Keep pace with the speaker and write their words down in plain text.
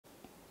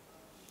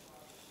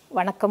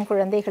வணக்கம்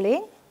குழந்தைகளே.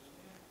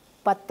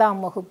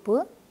 10ஆம் வகுப்பு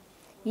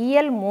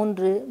இயல்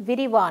 3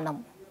 விரிவானம்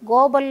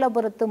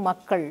கோபல்லபுரத்து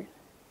மக்கள்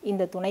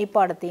இந்த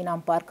துணைப்பாடத்தை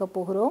நாம் பார்க்க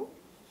போகிறோம்.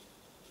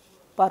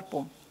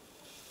 பார்ப்போம்.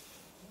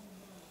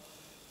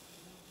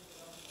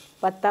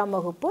 10ஆம்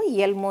வகுப்பு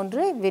இயல்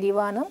 3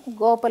 விரிவானம்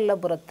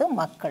கோபல்லபுரத்து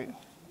மக்கள்.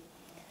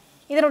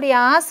 இதனுடைய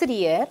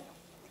ஆசிரியர்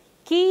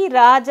கி.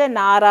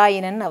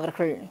 ராஜநாராயணன்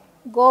அவர்கள்.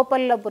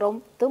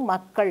 கோபல்லபுரத்து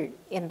மக்கள்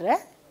என்ற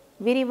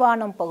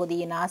விரிவானம்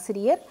பகுதியின்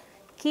ஆசிரியர்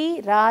கி.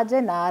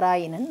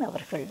 ராஜநாராயணன்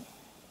அவர்கள்.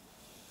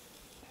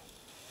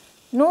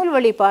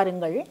 நூல்வழி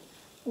பாருங்கள்.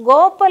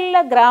 கோபல்ல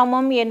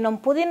கிராமம் என்னும்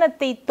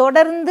புதினத்தை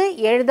தொடர்ந்து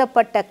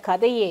எழுதப்பட்ட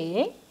கதையே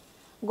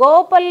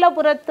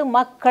கோபல்லபுரத்து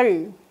மக்கள்.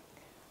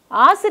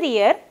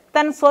 ஆசிரியர்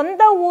தன்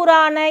சொந்த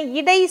ஊரான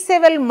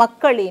இடைசெவல்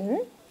மக்களின்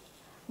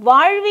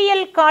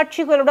வாழ்வியல்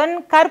காட்சிகளுடன்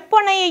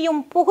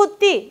கற்பனையையும்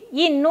புகுத்தி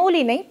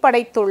இந்நூலினை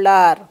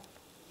படைத்துள்ளார்.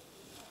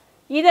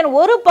 இதன்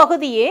ஒரு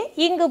பகுதியே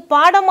இங்கு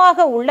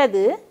பாடமாக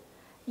உள்ளது.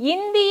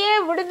 இந்திய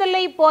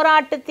விடுதலை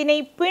போராட்டத்தினை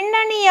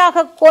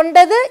பின்னணியாக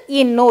கொண்டது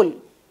இந்நூல்.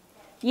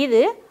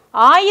 இது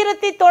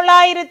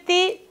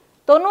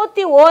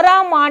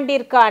 1991ஆம்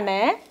ஆண்டிற்கான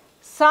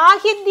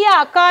சாகித்ய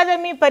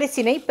அகாதமி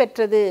பரிசினை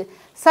பெற்றது.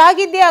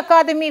 சாகித்ய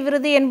அகாதமி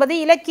விருது என்பது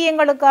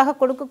இலக்கியங்களுக்காக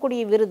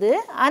கொடுக்கக்கூடிய விருது.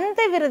 அந்த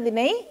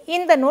விருதினை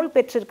இந்த நூல்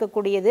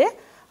பெற்றிருக்கக்கூடியது.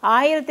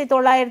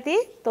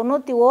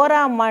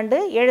 1991ஆம் ஆண்டு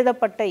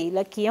எழுதப்பட்ட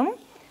இலக்கியம்.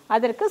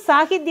 அதற்கு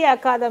சாகித்ய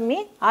அகாதமி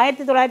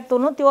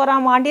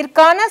 1991ஆம்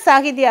ஆண்டிற்கான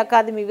சாகித்ய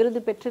அகாதமி விருது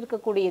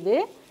பெற்றிருக்கக்கூடியது.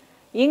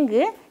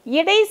 இங்கு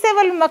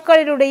இடைசெவல்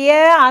மக்களுடைய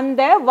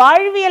அந்த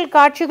வாழ்வியல்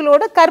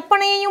காட்சிகளோடு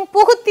கற்பனையையும்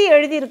புகுத்தி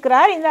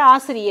எழுதியிருக்கிறார் இந்த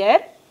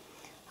ஆசிரியர்.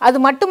 அது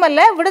மட்டுமல்ல,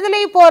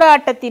 விடுதலை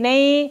போராட்டத்தினை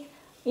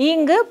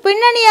இங்கு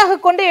பின்னணியாக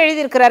கொண்டு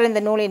எழுதியிருக்கிறார்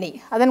இந்த நூலினை.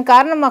 அதன்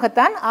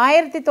காரணமாகத்தான்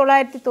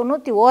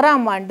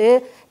 1991ஆம் ஆண்டு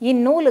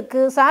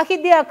இந்நூலுக்கு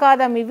சாகித்ய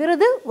அகாதமி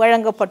விருது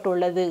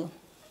வழங்கப்பட்டுள்ளது.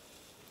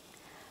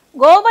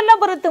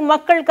 கோபல்லபுரத்து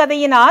மக்கள்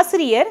கதையின்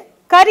ஆசிரியர்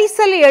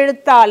கரிசல்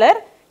எழுத்தாளர்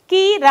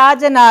கி.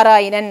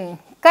 ராஜநாராயணன்.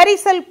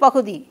 கரிசல்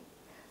பகுதி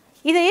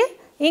இது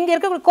இங்கே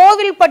இருக்க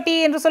கோவில்பட்டி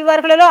என்று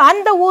சொல்வார்களோ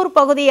அந்த ஊர்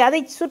பகுதி, அதை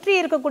சுற்றி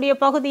இருக்கக்கூடிய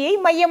பகுதியை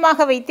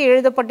மையமாக வைத்து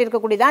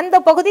எழுதப்பட்டிருக்கக்கூடியது. அந்த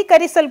பகுதி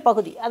கரிசல்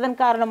பகுதி. அதன்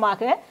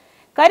காரணமாக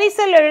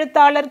கரிசல்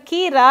எழுத்தாளர்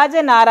கி.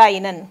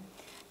 ராஜநாராயணன்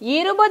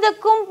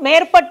 20க்கும்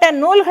மேற்பட்ட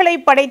நூல்களை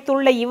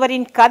படைத்துள்ள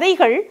இவரின்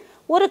கதைகள்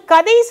ஒரு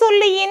கதை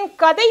சொல்லியின்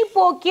கதை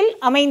போக்கில்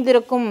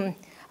அமைந்திருக்கும்.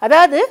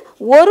 அதாவது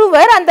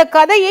ஒருவர் அந்த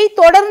கதையை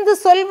தொடர்ந்து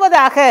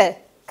சொல்வதாக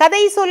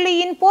கதை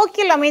சொல்லியின்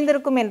போக்கில்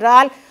அமைந்திருக்கும்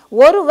என்றால்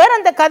ஒருவர்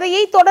அந்த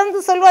கதையை தொடர்ந்து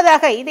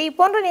சொல்வதாக. இதை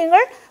போன்று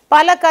நீங்கள்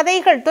பல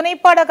கதைகள்,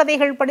 துணைப்பாட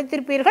கதைகள்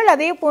படித்திருப்பீர்கள்.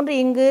 அதே போன்று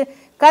இங்கு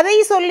கதை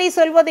சொல்லி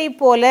சொல்வதை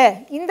போல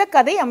இந்த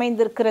கதை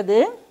அமைந்திருக்கிறது.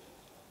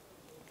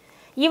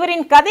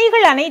 இவரின்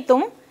கதைகள்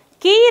அனைத்தும்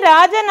கி.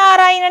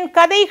 ராஜநாராயணன்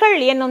கதைகள்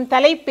என்னும்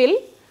தலைப்பில்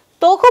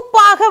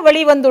தொகுப்பாக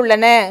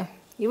வெளிவந்துள்ளன.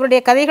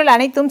 இவருடைய கதைகள்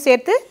அனைத்தும்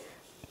சேர்த்து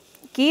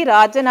கி.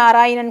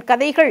 ராஜநாராயணன்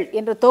கதைகள்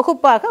என்ற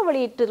தொகுப்பாக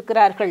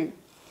வெளியிட்டிருக்கிறார்கள்.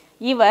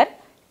 இவர்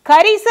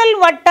கரிசல்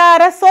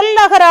வட்டார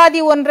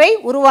சொல்லகராதி ஒன்றை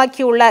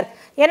உருவாக்கியுள்ளார்.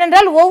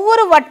 ஏனென்றால்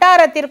ஒவ்வொரு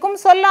வட்டாரத்திற்கும்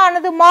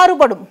சொல்லானது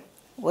மாறுபடும்.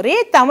 ஒரே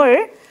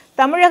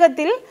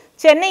தமிழகத்தில்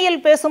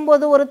சென்னையில்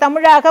பேசும்போது ஒரு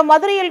தமிழாக,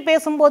 மதுரையில்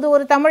பேசும்போது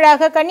ஒரு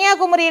தமிழாக,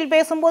 கன்னியாகுமரியில்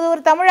பேசும்போது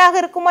ஒரு தமிழாக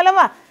இருக்கும்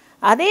அல்லவா?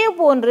 அதே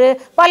போன்று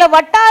பல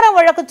வட்டார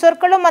வழக்கு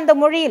சொற்களும் அந்த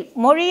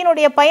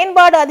மொழியினுடைய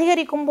பயன்பாடு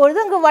அதிகரிக்கும்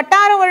பொழுது அங்கு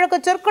வட்டார வழக்கு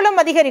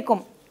சொற்களும்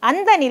அதிகரிக்கும்.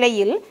 அந்த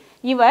நிலையில்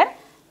இவர்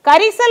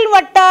கரிசல்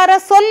வட்டார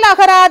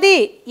சொல்லகராதி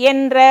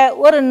என்ற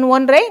ஒரு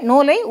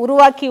நூலை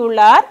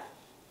உருவாக்கியுள்ளார்.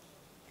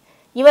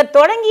 இவர்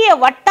தொடங்கிய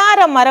வட்டார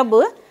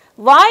மரபு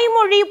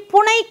வாய்மொழி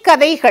புனை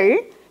கதைகள்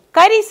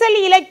கரிசல்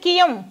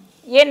இலக்கியம்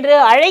என்று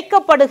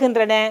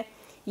அழைக்கப்படுகின்றன.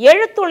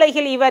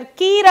 எழுத்துலகில் இவர்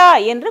கீரா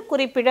என்று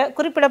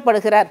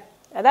குறிப்பிடப்படுகிறார்.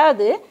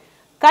 அதாவது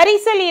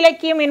கரிசல்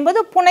இலக்கியம் என்பது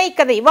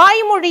புனைக்கதை,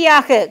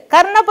 வாய்மொழியாக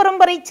கர்ண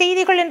பரம்பரை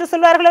செய்திகள் என்று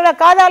சொல்வார்கள்.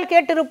 காதால்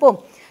கேட்டிருப்போம்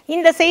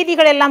இந்த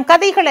செய்திகள் எல்லாம்,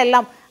 கதைகள்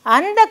எல்லாம்.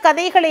 அந்த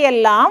கதைகளை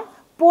எல்லாம்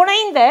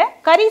புனைந்த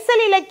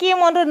கரிசல்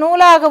இலக்கியம் ஒன்று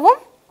நூலாகவும்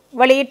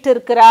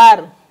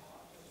வெளியிட்டிருக்கிறார்.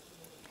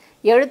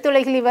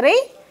 எழுத்துலகில் இவரை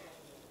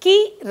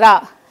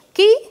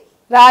கி.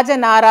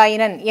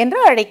 ராஜநாராயணன் என்று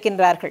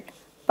அழைக்கின்றார்கள்.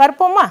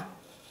 பார்ப்போமா?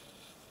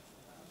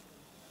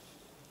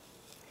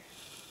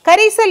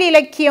 கரிசல்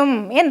இலக்கியம்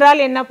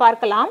என்றால் என்ன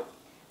பார்க்கலாம்.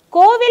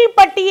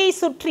 கோவில்பட்டியை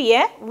சுற்றிய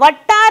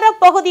வட்டார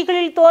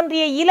பகுதிகளில்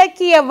தோன்றிய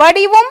இலக்கிய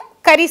வடிவம்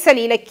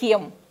கரிசல்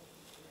இலக்கியம்.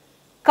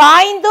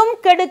 காய்ந்தும்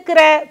கெடுக்கிற,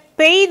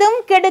 பெய்தும்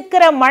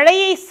கெடுக்கிற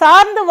மழையை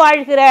சார்ந்து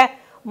வாழ்கிற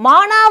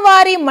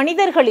மானாவாரி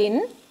மனிதர்களின்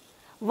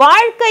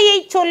வாழ்க்கையை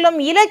சொல்லும்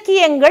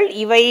இலக்கியங்கள்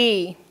இவை.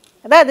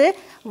 அதாவது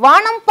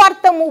வானம்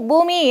பார்த்த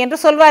பூமி என்று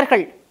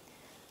சொல்வார்கள்.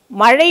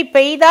 மழை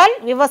பெய்தால்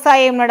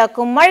விவசாயம்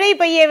நடக்கும், மழை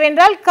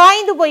பெய்யவென்றால்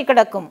காய்ந்து போய்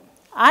கிடக்கும்.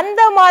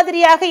 அந்த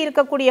மாதிரியாக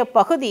இருக்கக்கூடிய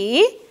பகுதி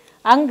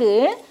அங்கு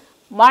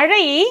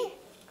மழை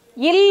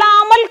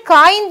இல்லாமல்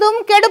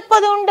காய்ந்தும்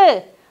கெடுப்பதுண்டு,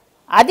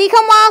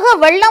 அதிகமாக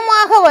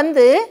வெள்ளமாக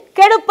வந்து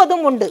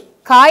கெடுப்பதும் உண்டு.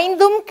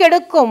 காய்ந்தும்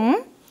கெடுக்கும்,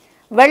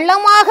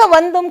 வெள்ளமாக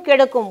வந்தும்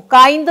கெடுக்கும்,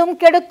 காய்ந்தும்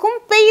கெடுக்கும்,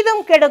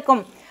 பெய்தும்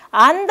கெடுக்கும்.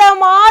 அந்த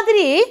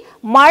மாதிரி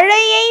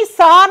மழையை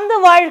சார்ந்து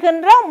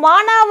வாழ்கின்ற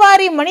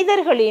மானாவாரி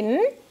மனிதர்களின்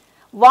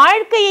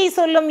வாழ்க்கையை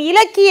சொல்லும்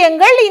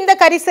இலக்கியங்கள் இந்த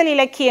கரிசல்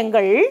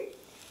இலக்கியங்கள்.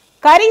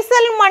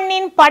 கரிசல்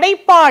மண்ணின்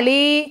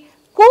படைப்பாளி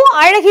கு.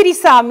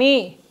 அழகிரிசாமி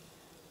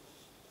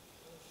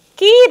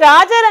கி.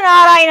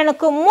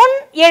 ராஜநாராயணனுக்கு முன்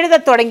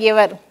எழுதத்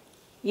தொடங்கியவர்.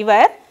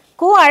 இவர்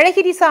கு.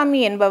 அழகிரிசாமி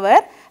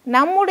என்பவர்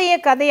நம்முடைய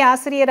கதை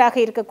ஆசிரியராக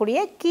இருக்கக்கூடிய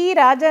கி.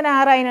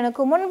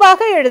 ராஜநாராயணனுக்கு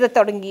முன்பாக எழுதத்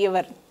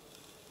தொடங்கியவர்.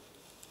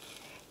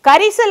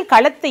 கரிசல்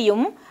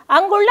களத்தையும்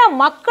அங்குள்ள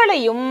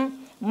மக்களையும்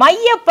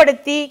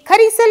மையப்படுத்தி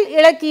கரிசல்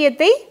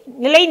இலக்கியத்தை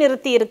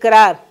நிலைநிறுத்தி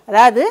இருக்கிறார்.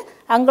 அதாவது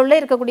அங்குள்ள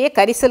இருக்கக்கூடிய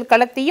கரிசல்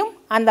களத்தையும்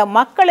அந்த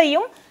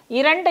மக்களையும்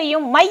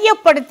இரண்டையும்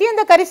மையப்படுத்தி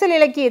அந்த கரிசல்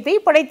இலக்கியத்தை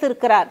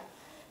படைத்திருக்கிறார்.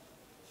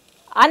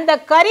 அந்த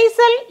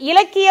கரிசல்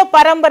இலக்கிய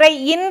பரம்பரை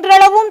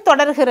இன்றளவும்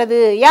தொடர்கிறது.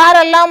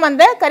 யாரெல்லாம்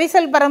அந்த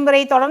கரிசல்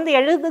பரம்பரை தொடர்ந்து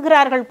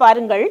எழுதுகிறார்கள்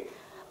பாருங்கள்.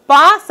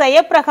 பா.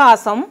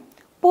 ஜெயப்பிரகாசம்,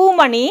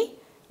 பூமணி,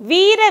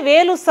 வீர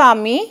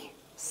வேலுசாமி,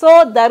 சோ.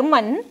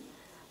 தர்மன்,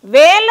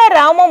 வேல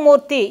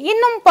ராமமூர்த்தி,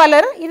 இன்னும்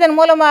பலர் இதன்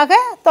மூலமாக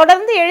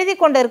தொடர்ந்து எழுதி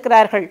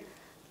கொண்டிருக்கிறார்கள்.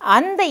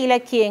 அந்த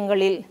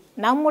இலக்கியங்களில்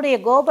நம்முடைய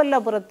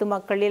கோபல்லபுரத்து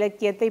மக்கள்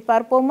இலக்கியத்தை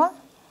பார்ப்போமா?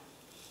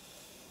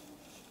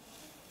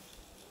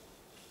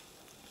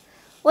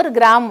 ஒரு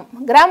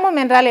கிராமம்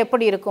என்றால்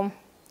எப்படி இருக்கும்?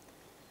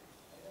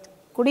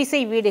 குடிசை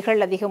வீடுகள்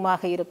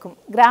அதிகமாக இருக்கும்.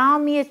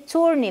 கிராமிய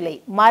சூழ்நிலை,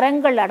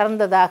 மரங்கள்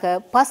அடர்ந்ததாக,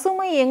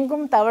 பசுமை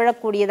எங்கும்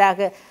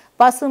தவழக்கூடியதாக,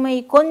 பசுமை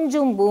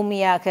கொஞ்சம்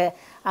பூமியாக.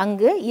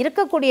 அங்கு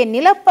இருக்கக்கூடிய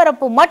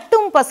நிலப்பரப்பு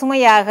மட்டும்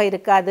பசுமையாக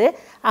இருக்காது,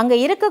 அங்கே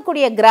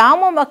இருக்கக்கூடிய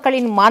கிராம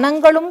மக்களின்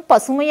மனங்களும்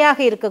பசுமையாக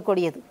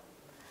இருக்கக்கூடியது.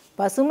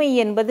 பசுமை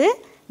என்பது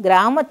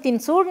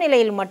கிராமத்தின்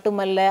சூழ்நிலையில்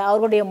மட்டுமல்ல,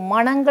 அவருடைய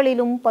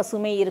மனங்களிலும்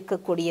பசுமை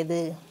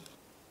இருக்கக்கூடியது.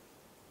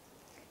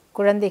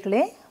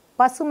 குழந்தைகளே,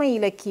 பசுமை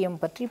இலக்கியம்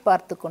பற்றி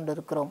பார்த்து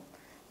கொண்டிருக்கிறோம்.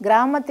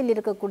 கிராமத்தில்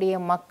இருக்கக்கூடிய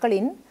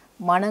மக்களின்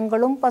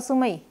மனங்களும்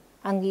பசுமை,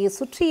 அங்கே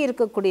சுற்றி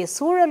இருக்கக்கூடிய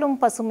சூழலும்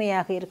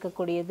பசுமையாக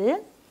இருக்கக்கூடியது.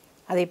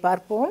 அதை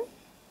பார்ப்போம்.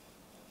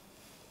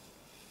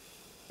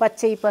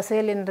 பச்சை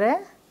பசேல் என்ற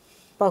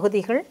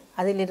பகுதிகள்,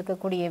 அதில்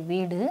இருக்கக்கூடிய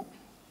வீடு,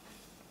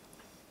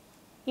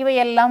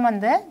 இவையெல்லாம்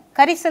அந்த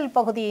கரிசல்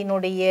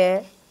பகுதியினுடைய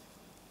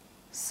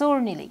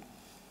சூழ்நிலை.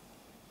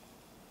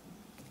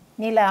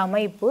 நில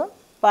அமைப்பு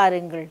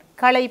பாருங்கள்.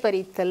 களை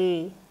பறித்தல்.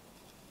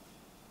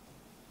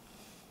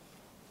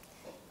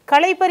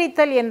 களை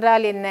பறித்தல்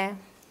என்றால் என்ன?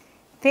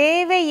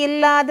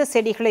 தேவையில்லாத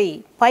செடிகளை,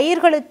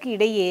 பயிர்களுக்கு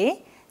இடையே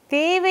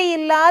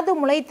தேவையில்லாது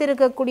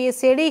முளைத்திருக்கக்கூடிய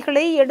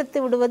செடிகளை எடுத்து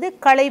விடுவது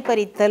களை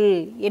பறித்தல்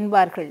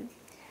என்பார்கள்.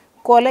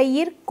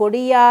 கொலையிற்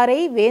கொடியாரை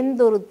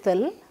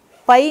வேந்தொருத்தல்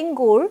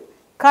பைங்கூழ்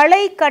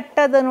களை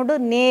கட்டதனோடு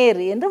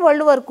நேர் என்று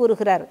வள்ளுவர்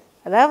கூறுகிறார்.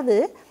 அதாவது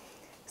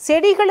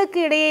செடிகளுக்கு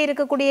இடையே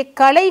இருக்கக்கூடிய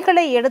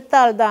களைகளை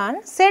எடுத்தால்தான்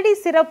செடி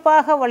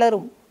சிறப்பாக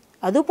வளரும்.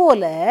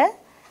 அதுபோல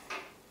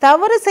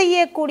தவறு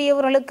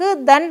செய்யக்கூடியவர்களுக்கு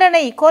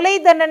தண்டனை, கொலை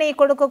தண்டனை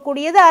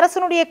கொடுக்கக்கூடியது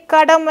அரசனுடைய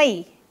கடமை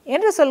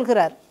என்று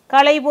சொல்கிறார்.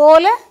 களை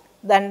போல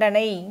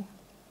தண்டனை.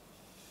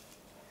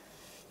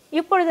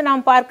 இப்பொழுது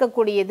நாம்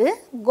பார்க்கக்கூடியது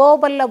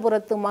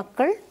கோபல்லபுரத்து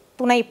மக்கள்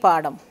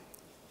துணைப்பாடம்.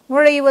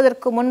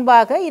 நுழைவதற்கு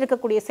முன்பாக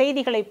இருக்கக்கூடிய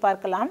செய்திகளை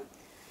பார்க்கலாம்.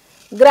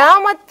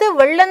 கிராமத்து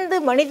வெள்ளந்து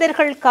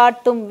மனிதர்கள்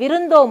காட்டும்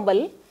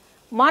விருந்தோம்பல்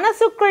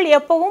மனசுக்குள்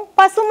எப்பவும்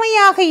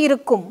பசுமையாக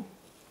இருக்கும்.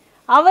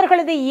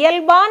 அவர்களது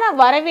இயல்பான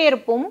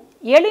வரவேற்பும்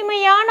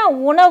எளிமையான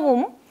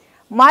உணவும்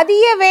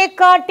மதிய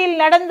வேக்காட்டில்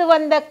நடந்து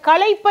வந்த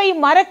களைப்பை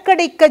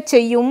மறக்கடிக்க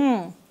செய்யும்.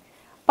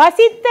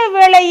 பசித்த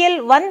வேளையில்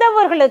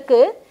வந்தவர்களுக்கு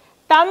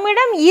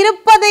தம்மிடம்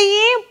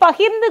இருப்பதையே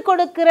பகிர்ந்து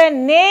கொடுக்கிற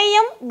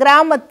நேயம்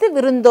கிராமத்து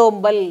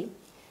விருந்தோம்பல்.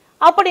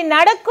 அப்படி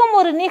நடக்கும்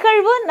ஒரு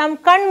நிகழ்வு நம்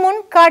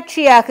கண்முன்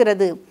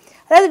காட்சியாகிறது.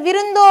 அதாவது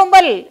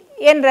விருந்தோம்பல்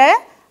என்ற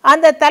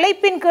அந்த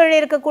தலைப்பின் கீழ்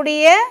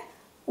இருக்கக்கூடிய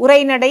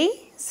உரைநடை,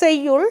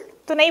 செய்யுள்,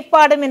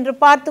 துணைப்பாடம் என்று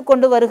பார்த்து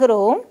கொண்டு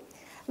வருகிறோம்.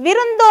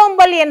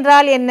 விருந்தோம்பல்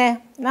என்றால் என்ன?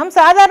 நாம்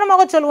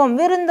சாதாரணமாக சொல்வோம்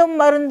விருந்தும்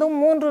மருந்தும்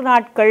 3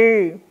 நாட்கள்.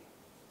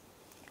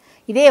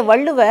 இதே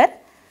வள்ளுவர்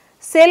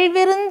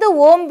செல்விருந்து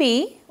ஓம்பி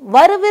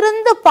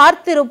வருவிருந்து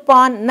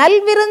பார்த்திருப்பான்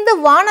நல்விருந்து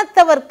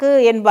வானத்தவர்க்கு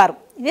என்பார்.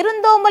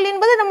 விருந்தோம்பல்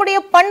என்பது நம்முடைய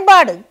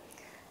பண்பாடு.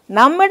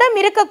 நம்மிடம்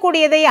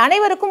இருக்கக்கூடியதை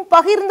அனைவருக்கும்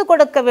பகிர்ந்து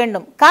கொடுக்க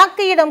வேண்டும்.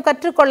 காக்கையிடம்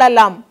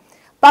கற்றுக்கொள்ளலாம்.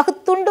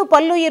 பகுத்துண்டு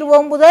பல்லுயிர்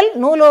ஓம்புதல்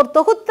நூலோர்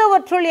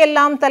தொகுத்தவற்றுள்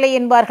எல்லாம் தலை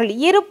என்பார்கள்.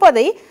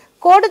 இருப்பதை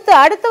கொடுத்து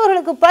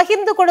அடுத்தவர்களுக்கு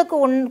பகிர்ந்து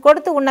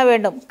கொடுத்து உண்ண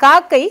வேண்டும்.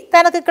 காக்கை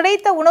தனக்கு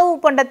கிடைத்த உணவு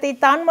பண்டத்தை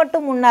தான்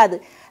மட்டும் உண்ணாது,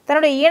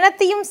 தன்னுடைய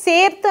இனத்தையும்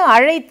சேர்த்து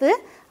அழைத்து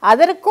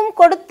அதற்கும்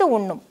கொடுத்து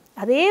உண்ணும்.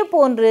 அதே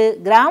போன்று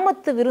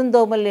கிராமத்து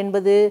விருந்தோம்பல்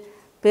என்பது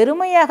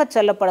பெருமையாக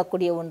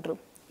சொல்லப்படக்கூடிய ஒன்று.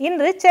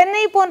 இன்று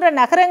சென்னை போன்ற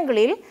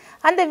நகரங்களில்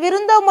அந்த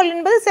விருந்தோம்பல்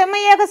என்பது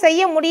செம்மையாக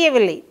செய்ய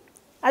முடியவில்லை.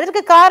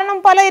 அதற்கு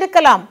காரணம் பல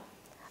இருக்கலாம்.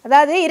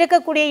 அதாவது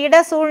இருக்கக்கூடிய இட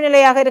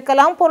சூழ்நிலையாக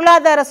இருக்கலாம்,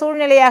 பொருளாதார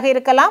சூழ்நிலையாக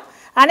இருக்கலாம்,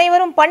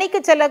 அனைவரும் பணிக்கு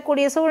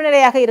செல்லக்கூடிய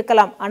சூழ்நிலையாக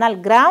இருக்கலாம். ஆனால்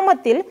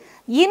கிராமத்தில்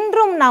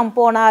இன்றும் நாம்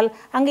போனால்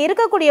அங்கே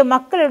இருக்கக்கூடிய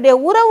மக்களுடைய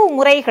உறவு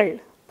முறைகள்,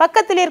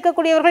 பக்கத்தில்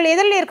இருக்கக்கூடியவர்கள்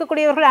எதிரில்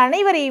இருக்கக்கூடியவர்கள்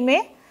அனைவரையுமே,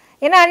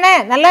 என்ன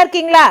அண்ணன் நல்லா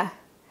இருக்கீங்களா,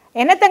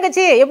 என்ன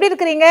தங்கச்சி எப்படி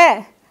இருக்கிறீங்க,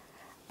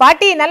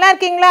 பாட்டி நல்லா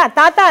இருக்கீங்களா,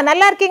 தாத்தா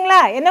நல்லா இருக்கீங்களா,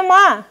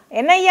 என்னம்மா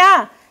என்னையா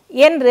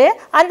என்று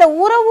அந்த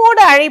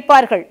உறவோடு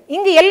அழைப்பார்கள்.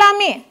 இங்கு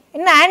எல்லாமே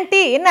என்ன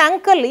ஆன்ட்டி என்ன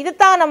அங்கிள்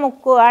இதுதான்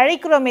நமக்கு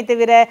அழைக்கிறோமே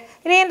தவிர,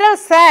 இல்லை என்றால்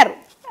சார்,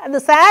 அது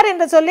சார்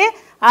என்று சொல்லி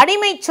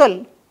அடிமை சொல்,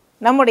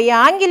 நம்முடைய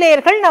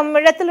ஆங்கிலேயர்கள்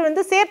நம்மிடத்தில்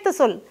வந்து சேர்த்து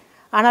சொல்.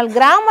 ஆனால்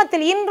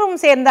கிராமத்தில் இன்றும்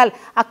சேர்ந்தால்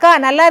அக்கா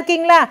நல்லா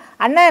இருக்கீங்களா,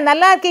 அண்ணன்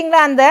நல்லா இருக்கீங்களா,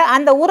 அந்த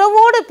அந்த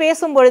உறவோடு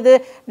பேசும் பொழுது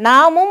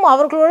நாமும்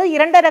அவர்களோடு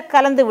இரண்டரை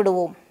கலந்து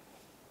விடுவோம்.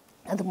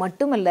 அது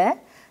மட்டுமல்ல,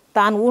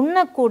 தான்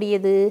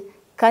உண்ணக்கூடியது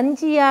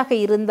கஞ்சியாக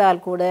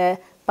இருந்தால் கூட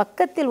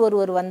பக்கத்தில்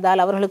ஒருவர்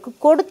வந்தால் அவர்களுக்கு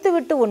கொடுத்து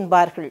விட்டு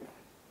உண்பார்கள்.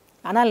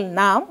 ஆனால்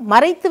நாம்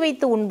மறைத்து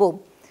வைத்து உண்போம்.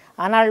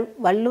 ஆனால்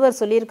வள்ளுவர்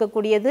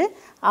சொல்லியிருக்கக்கூடியது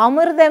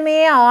அமிர்தமே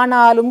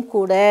ஆனாலும்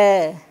கூட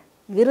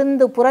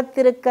விருந்து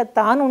புறத்திருக்க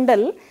தான்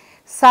உண்டல்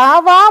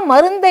சாவா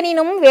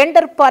மருந்தனினும்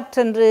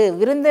வேண்டற்பாற்றென்று.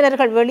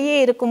 விருந்தினர்கள் வெளியே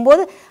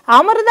இருக்கும்போது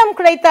அமிர்தம்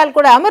கிடைத்தால்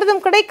கூட,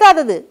 அமிர்தம்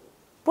கிடைக்காதது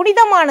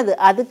புனிதமானது,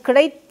 அது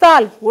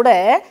கிடைத்தால் கூட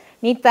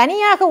நீ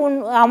தனியாக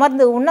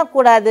அமர்ந்து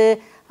உண்ணக்கூடாது,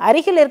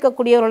 அருகில்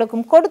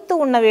இருக்கக்கூடியவர்களுக்கும் கொடுத்து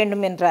உண்ண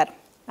வேண்டும் என்றார்.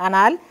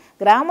 ஆனால்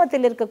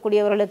கிராமத்தில்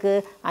இருக்கக்கூடியவர்களுக்கு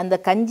அந்த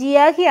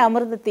கஞ்சியாகிய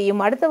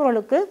அமிர்தத்தையும்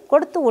அடுத்தவர்களுக்கு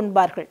கொடுத்து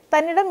உண்பார்கள்.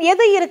 தன்னிடம்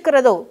எது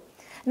இருக்கிறதோ,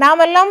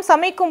 நாமெல்லாம்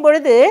சமைக்கும்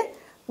பொழுது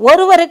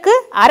ஒருவருக்கு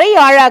அரை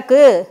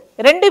ஆழாக்கு,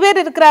 2 பேர்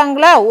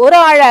இருக்கிறாங்களா 1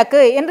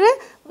 ஆழாக்கு என்று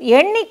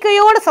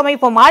எண்ணிக்கையோடு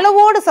சமைப்போம்,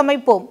 அளவோடு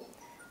சமைப்போம்.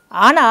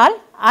 ஆனால்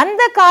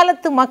அந்த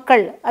காலத்து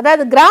மக்கள்,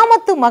 அதாவது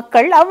கிராமத்து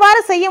மக்கள்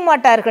அவ்வாறு செய்ய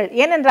மாட்டார்கள்.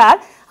 ஏனென்றால்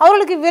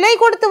அவர்களுக்கு விலை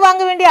கொடுத்து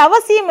வாங்க வேண்டிய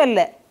அவசியம்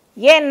இல்லை.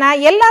 ஏன்னா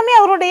எல்லாமே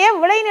அவருடைய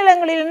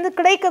விளைநிலங்களிலிருந்து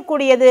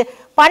கிடைக்கக்கூடியது,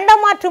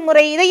 பண்டமாற்று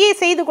முறை, இதையே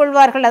செய்து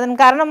கொள்வார்கள். அதன்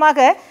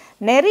காரணமாக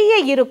நிறைய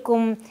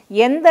இருக்கும்.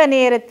 எந்த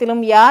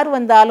நேரத்திலும் யார்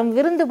வந்தாலும்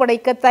விருந்து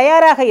படைக்க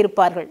தயாராக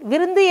இருப்பார்கள்.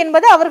 விருந்து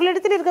என்பது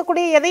அவர்களிடத்தில்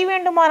இருக்கக்கூடிய எதை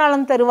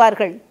வேண்டுமானாலும்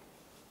தருவார்கள்.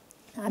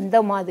 அந்த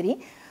மாதிரி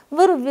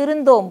ஒரு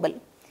விருந்தோம்பல்.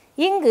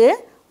 இங்கு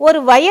ஒரு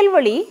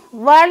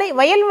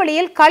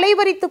வயல்வெளியில் களை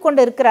பறித்து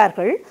கொண்டு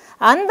இருக்கிறார்கள்.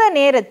 அந்த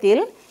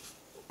நேரத்தில்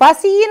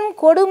பசியின்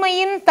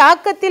கொடுமையின்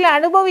தாக்கத்தில்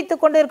அனுபவித்து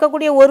கொண்டு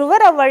இருக்கக்கூடிய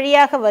ஒருவர்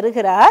அவ்வழியாக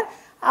வருகிறார்.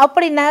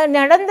 அப்படி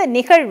நடந்த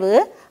நிகழ்வு,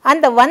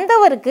 அந்த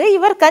வந்தவருக்கு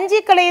இவர் கஞ்சி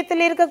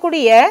கலையத்தில்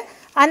இருக்கக்கூடிய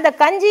அந்த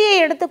கஞ்சியை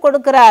எடுத்து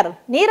கொடுக்கிறார்,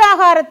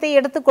 நீராகாரத்தை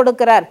எடுத்து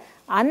கொடுக்கிறார்.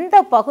 அந்த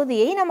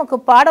பகுதியை நமக்கு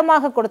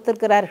பாடமாக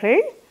கொடுத்திருக்கிறார்கள்.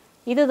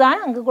 இதுதான்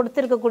அங்கு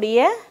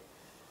கொடுத்திருக்கக்கூடிய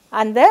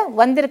அந்த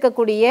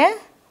வந்திருக்கக்கூடிய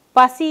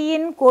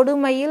பசியின்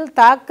கொடுமையில்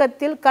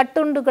தாக்கத்தில்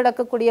கட்டுண்டு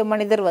கிடக்கக்கூடிய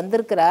மனிதர்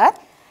வந்திருக்கிறார்.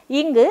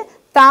 இங்கு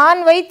தான்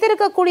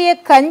வைத்திருக்கக்கூடிய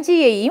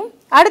கஞ்சியையும்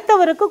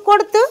அடுத்தவருக்கு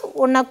கொடுத்து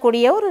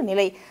உண்ணக்கூடிய ஒரு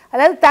நிலை.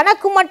 அதாவது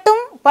தனக்கு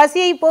மட்டும்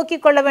பசியை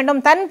போக்கிக் கொள்ள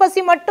வேண்டும், தன்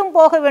பசி மட்டும்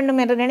போக வேண்டும்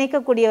என்று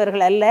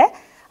நினைக்கக்கூடியவர்கள் அல்ல,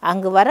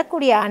 அங்கு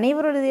வரக்கூடிய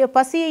அனைவருடைய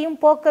பசியையும்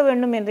போக்க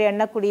வேண்டும் என்று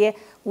எண்ணக்கூடிய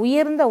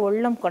உயர்ந்த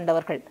உள்ளம்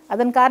கொண்டவர்கள்.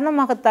 அதன்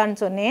காரணமாகத்தான்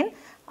சொன்னேன்,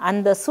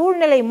 அந்த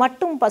சூழ்நிலை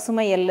மட்டும்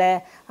பசுமை அல்ல,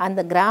 அந்த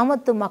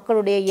கிராமத்து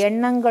மக்களுடைய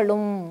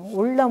எண்ணங்களும்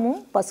உள்ளமும்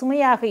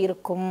பசுமையாக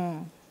இருக்கும்.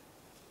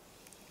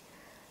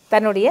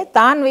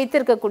 தான்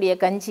வைத்திருக்கக்கூடிய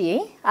கஞ்சியை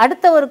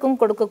அடுத்தவருக்கும்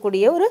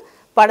கொடுக்கக்கூடிய ஒரு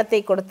படத்தை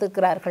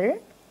கொடுத்திருக்கிறார்கள்.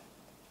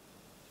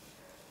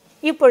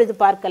 இப்பொழுது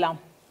பார்க்கலாம்.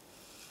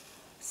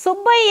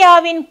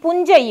 சுப்பையாவின்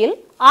புஞ்சையில்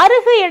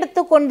அருகு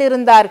எடுத்து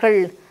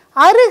கொண்டிருந்தார்கள்.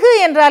 அருகு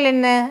என்றால்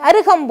என்ன?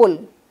 அருகம்புல்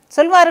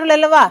சொல்வார்கள்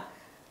அல்லவா?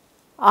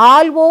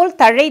 ஆள்போல்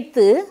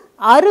தழைத்து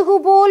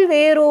அருகுபோல்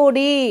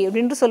வேரோடி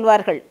அப்படின்னு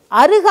சொல்வார்கள்.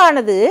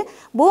 அருகானது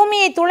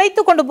பூமியை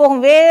துளைத்து கொண்டு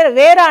போகும்,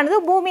 வேரானது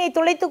பூமியை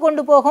துளைத்து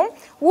கொண்டு போகும்,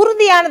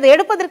 உறுதியானது,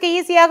 எடுப்பதற்கு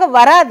ஈஸியாக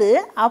வராது.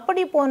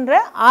 அப்படி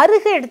போன்ற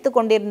அருகு எடுத்து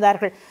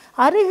கொண்டிருந்தார்கள்.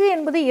 அருகு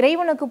என்பது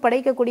இறைவனுக்கு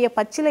படைக்கக்கூடிய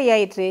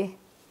பச்சிலையாயிற்று.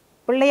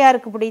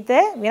 பிள்ளையாருக்கு பிடித்த,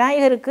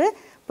 விநாயகருக்கு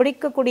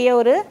பிடிக்கக்கூடிய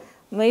ஒரு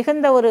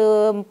மிகுந்த ஒரு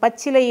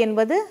பச்சிலை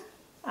என்பது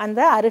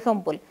அந்த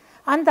அருகம்புல்.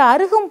 அந்த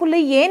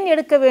அருகம்புல்லை ஏன்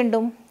எடுக்க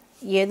வேண்டும்?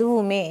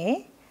 எதுவுமே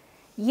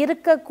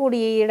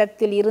இருக்கக்கூடிய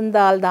இடத்தில்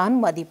இருந்தால்தான்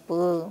மதிப்பு.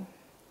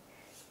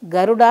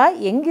 கருடா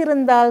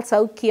எங்கிருந்தால்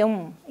சௌக்கியம்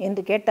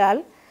என்று கேட்டால்,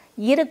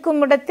 இருக்கும்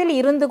இடத்தில்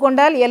இருந்து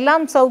கொண்டால்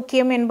எல்லாம்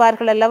சௌக்கியம்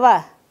என்பார்கள் அல்லவா?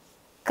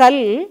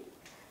 கல்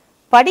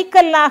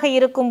படிக்கல்லாக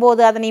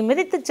இருக்கும்போது அதனை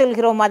மிதித்து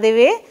செல்கிறோம்.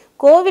 அதுவே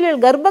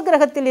கோவிலில் கர்ப்ப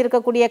கிரகத்தில்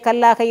இருக்கக்கூடிய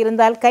கல்லாக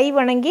இருந்தால் கை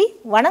வணங்கி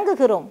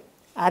வணங்குகிறோம்.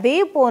 அதே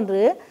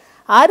போன்று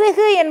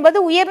அருகு என்பது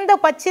உயர்ந்த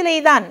பச்சிலை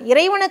தான்,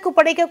 இறைவனுக்கு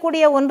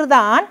படைக்கக்கூடிய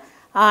ஒன்றுதான்.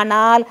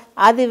 ஆனால்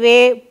அதுவே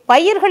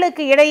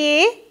பயிர்களுக்கு இடையே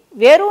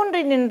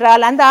வேரூன்றி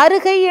நின்றால் அந்த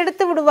அருகை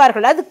எடுத்து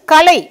விடுவார்கள். அது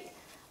களை,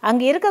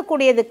 அங்கு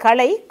இருக்கக்கூடியது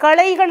களை.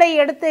 களைகளை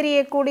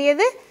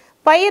எடுத்தெறியக்கூடியது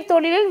பயிர்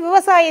தொழிலில்,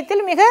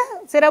 விவசாயத்தில் மிக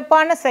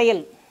சிறப்பான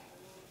செயல்.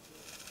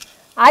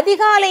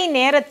 அதிகாலை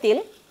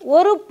நேரத்தில்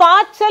ஒரு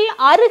பாய்ச்சல்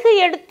அருகு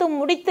எடுத்து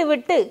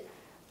முடித்துவிட்டு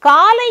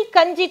காலை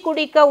கஞ்சி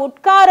குடிக்க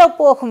உட்கார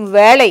போகும்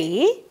வேளை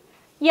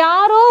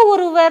யாரோ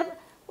ஒருவர்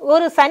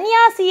ஒரு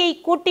சன்னியாசியை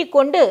கூட்டிக்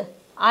கொண்டு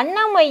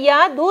அன்னமையா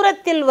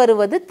தூரத்தில்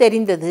வருவது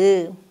தெரிந்தது.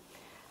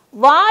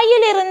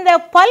 வாயில் இருந்த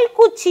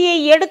பல்குச்சியை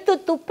எடுத்து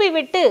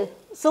துப்பிவிட்டு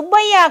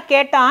சுப்பையா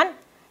கேட்டான்,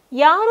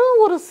 யாரோ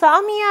ஒரு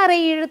சாமியாரை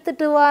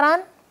இழுத்துட்டு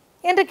வாரான்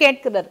என்று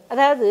கேட்கிறார்.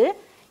 அதாவது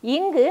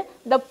இங்கு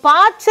இந்த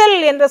பாய்ச்சல்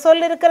என்ற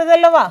சொல் இருக்கிறது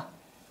அல்லவா?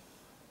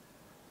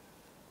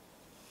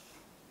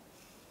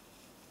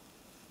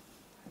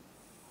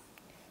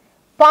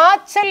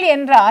 பாய்ச்சல்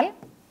என்றால்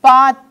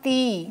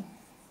பாத்தி.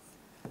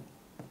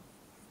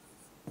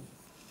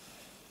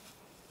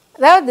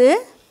 அதாவது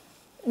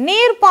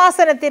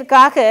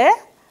நீர்ப்பாசனத்திற்காக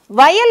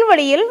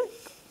வயல்வெளியில்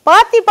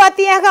பாத்தி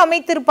பாத்தியாக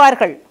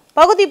அமைத்திருப்பார்கள்,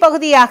 பகுதி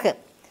பகுதியாக.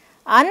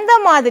 அந்த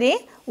மாதிரி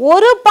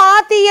ஒரு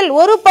பாத்தியில்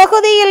ஒரு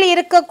பகுதியில்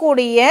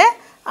இருக்கக்கூடிய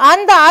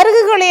அந்த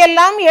அருகுகளை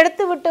எல்லாம்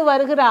எடுத்துவிட்டு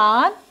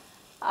வருகிறார்.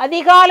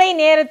 அதிகாலை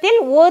நேரத்தில்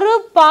ஒரு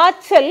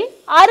பாய்ச்சல்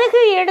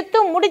அருகு எடுத்து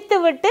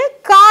முடித்துவிட்டு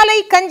காலை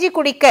கஞ்சி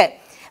குடிக்க,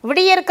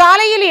 விடியற்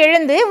காலையில்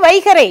எழுந்து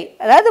வைகரை,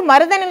 அதாவது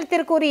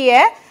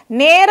மருதநிலத்திற்குரிய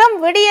நேரம்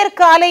விடியற்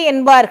காலை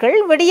என்பார்கள்.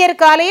 விடியற்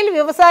காலையில்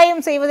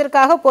விவசாயம்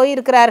செய்வதற்காக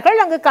போயிருக்கிறார்கள்,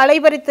 அங்கு களை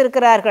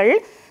பறித்திருக்கிறார்கள்.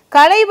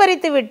 களை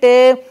பறித்து விட்டு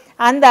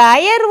அந்த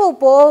அயர்வு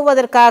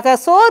போவதற்காக,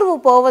 சோர்வு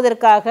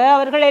போவதற்காக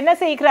அவர்கள் என்ன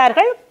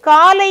செய்கிறார்கள்?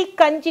 காலை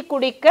கஞ்சி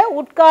குடிக்க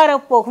உட்கார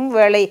போகும்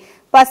வேளை,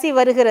 பசி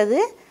வருகிறது,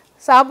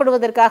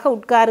 சாப்பிடுவதற்காக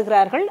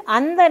உட்காருகிறார்கள்.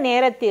 அந்த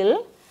நேரத்தில்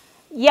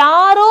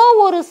யாரோ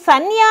ஒரு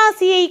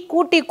சந்நியாசியை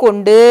கூட்டிக்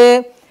கொண்டு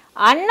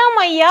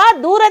அன்னமையா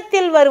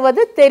தூரத்தில்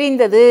வருவது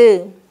தெரிந்தது.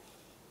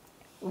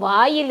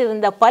 வாயில்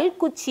இருந்த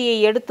பல்குச்சியை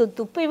எடுத்து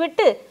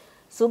துப்பிவிட்டு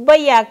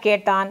சுப்பையா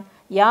கேட்டான்,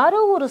 யாரோ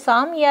ஒரு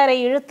சாமியாரை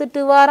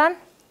இழுத்துட்டு வாரான்.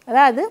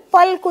 அதாவது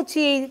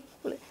பல்குச்சியை,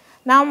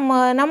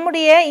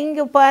 நம்முடைய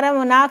இங்கு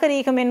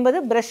நாகரீகம் என்பது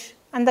பிரஷ்.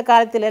 அந்த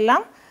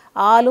காலத்திலெல்லாம்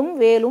ஆலும்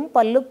வேலும்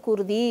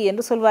பல்லுக்குருதி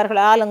என்று சொல்வார்கள்.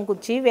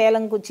 ஆலங்குச்சி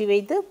வேலங்குச்சி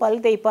வைத்து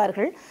பல்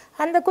தேய்ப்பார்கள்.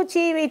 அந்த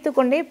குச்சியை வைத்து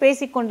கொண்டே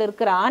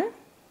பேசிக்கொண்டிருக்கிறான்.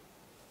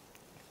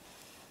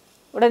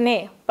 உடனே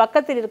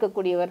பக்கத்தில்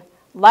இருக்கக்கூடியவர்,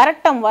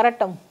 வரட்டம்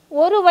வரட்டம்,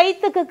 ஒரு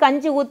வயிற்றுக்கு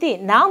கஞ்சி ஊற்றி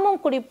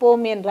நாமும்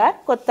குடிப்போம் என்றார்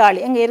கொத்தாளி.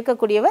 அங்கே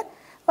இருக்கக்கூடியவர்,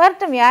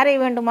 வரட்டும், யாரை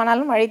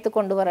வேண்டுமானாலும் அழைத்து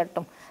கொண்டு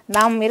வரட்டும்,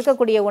 நாம்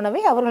இருக்கக்கூடிய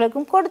உணவை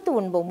அவர்களுக்கும் கொடுத்து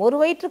உண்போம். ஒரு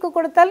வயிற்றுக்கு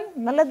கொடுத்தால்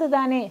நல்லது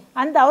தானே,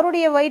 அந்த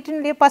அவருடைய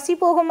வயிற்றினுடைய பசி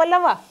போகும்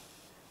அல்லவா.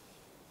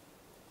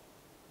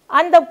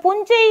 அந்த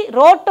புஞ்சை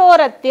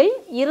ரோட்டோரத்தில்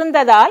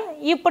இருந்ததால்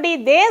இப்படி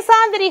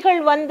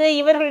தேசாந்திரிகள் வந்து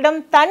இவர்களிடம்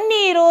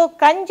தண்ணீரோ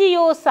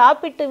கஞ்சியோ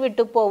சாப்பிட்டு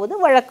விட்டு போவது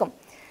வழக்கம்.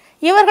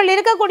 இவர்கள்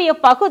இருக்கக்கூடிய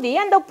பகுதி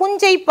அந்த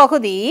புஞ்சை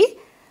பகுதி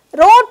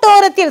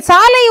ரோட்டோரத்தில்,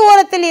 சாலை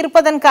ஓரத்தில்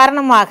இருப்பதன்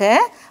காரணமாக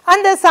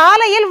அந்த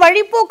சாலையில்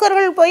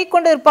வழிப்போக்கர்கள்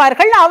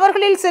போய்கொண்டிருப்பார்கள்.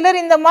 அவர்களில் சிலர்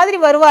இந்த மாதிரி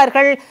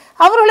வருவார்கள்,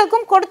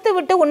 அவர்களுக்கும் கொடுத்து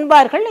விட்டு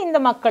உண்பார்கள் இந்த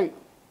மக்கள்.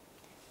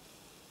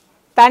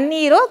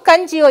 தண்ணீரோ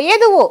கஞ்சியோ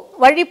எதுவோ,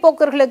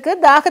 வழிப்போக்கர்களுக்கு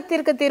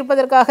தாகத்திற்கு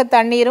தீர்ப்பதற்காக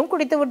தண்ணீரும்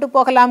குடித்து விட்டு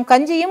போகலாம்,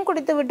 கஞ்சியும்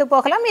குடித்து விட்டு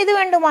போகலாம், எது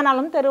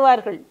வேண்டுமானாலும்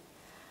தருவார்கள்.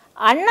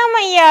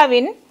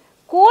 அன்னமையாவின்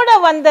கூட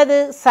வந்தது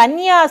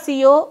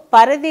சந்நியாசியோ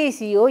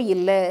பரதேசியோ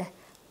இல்லை.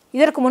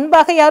 இதற்கு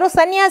முன்பாக யாரோ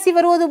சந்நியாசி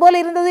வருவது போல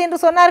இருந்தது என்று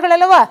சொன்னார்கள்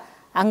அல்லவா.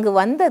 அங்கு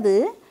வந்தது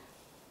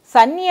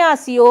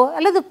சந்நியாசியோ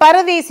அல்லது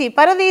பரதேசி.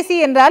 பரதேசி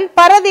என்றால்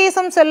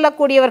பரதேசம்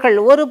செல்லக்கூடியவர்கள்,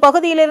 ஒரு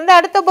பகுதியிலிருந்து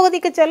அடுத்த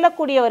பகுதிக்கு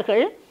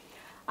செல்லக்கூடியவர்கள்.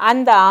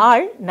 அந்த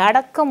ஆள்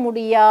நடக்க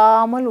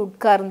முடியாமல்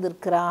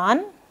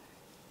உட்கார்ந்திருக்கிறான்.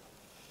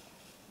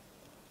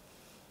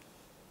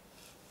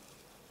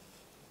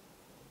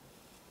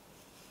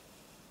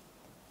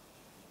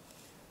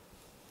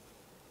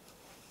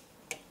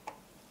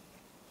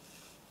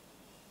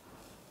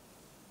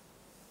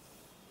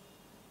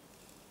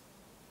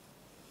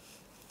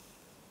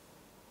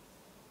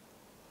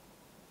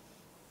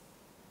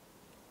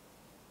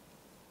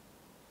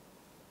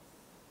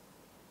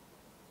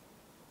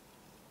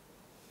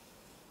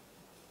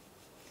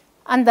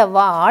 அந்த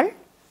வாள்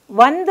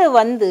வந்து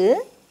வந்து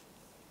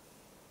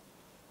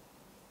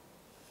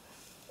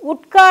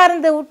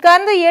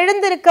உட்கார்ந்து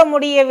எழுந்திருக்க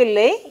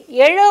முடியவில்லை.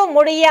 எழ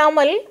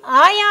முடியாமல்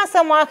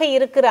ஆயாசமாக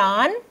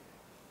இருக்கிறான்.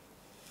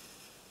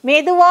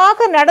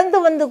 மெதுவாக நடந்து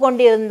வந்து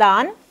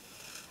கொண்டிருந்தான்.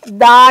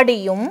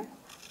 தாடியும்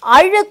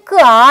அழுக்கு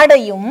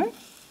ஆடையும்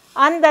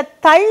அந்த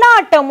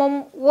தள்ளாட்டமும்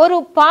ஒரு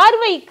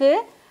பார்வைக்கு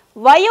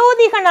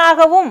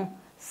வயோதிகனாகவும்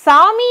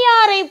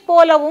சாமியாரை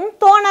போலவும்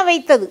தோண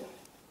வைத்தது.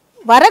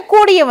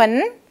 வரக்கூடியவன்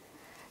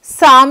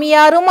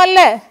சாமியாரும் அல்ல,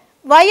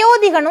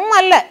 வயோதிகனும்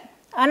அல்ல.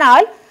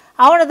 ஆனால்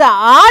அவனது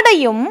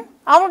ஆடையும்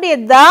அவனுடைய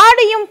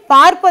தாடியும்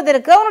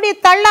பார்ப்பதற்கு, அவனுடைய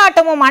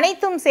தள்ளாட்டமும்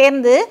அனைத்தும்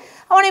சேர்ந்து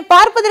அவனை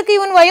பார்ப்பதற்கு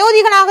இவன்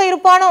வயோதிகனாக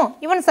இருப்பானோ,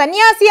 இவன்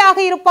சன்னியாசியாக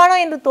இருப்பானோ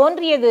என்று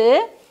தோன்றியது.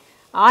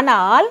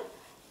 ஆனால்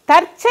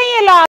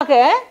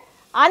தற்செயலாக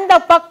அந்த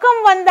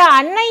பக்கம் வந்த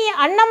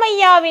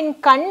அன்னமையாவின்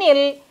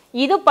கண்ணில்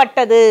இது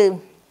பட்டது.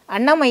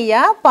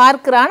 அன்னமையா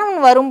பார்க்கிறான். அவன்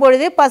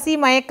வரும்பொழுதே பசி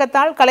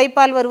மயக்கத்தால்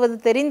களைப்பால் வருவது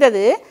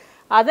தெரிந்தது.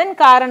 அதன்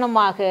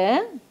காரணமாக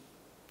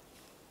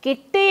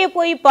கிட்டே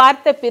போய்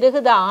பார்த்த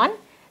பிறகுதான்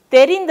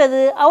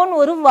தெரிந்தது அவன்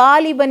ஒரு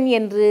வாலிபன்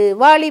என்று.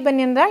 வாலிபன்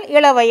என்றால்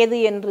இளவயது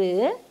என்று.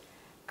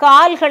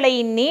 கால்களை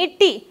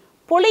நீட்டி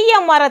புளிய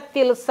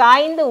மரத்தில்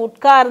சாய்ந்து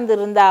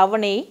உட்கார்ந்திருந்த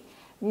அவனை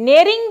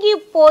நெருங்கி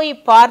போய்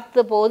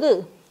பார்த்தபோது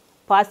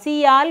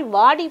பசியால்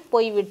வாடி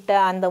போய்விட்ட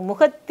அந்த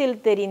முகத்தில்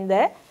தெரிந்த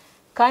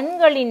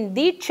கண்களின்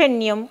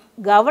தீட்சண்யம்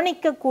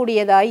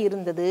கவனிக்கக்கூடியதாய்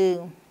இருந்தது.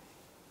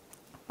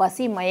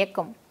 பசி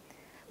மயக்கம்,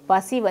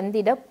 பசி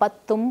வந்திட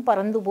பத்தும்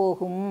பறந்து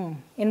போகும்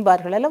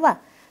என்பார்கள் அல்லவா.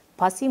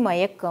 பசி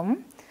மயக்கம்.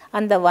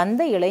 அந்த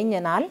வந்த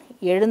இளைஞனால்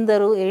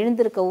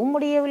எழுந்திருக்கவும்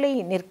முடியவில்லை,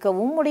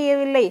 நிற்கவும்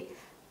முடியவில்லை,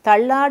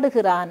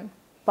 தள்ளாடுகிறான்.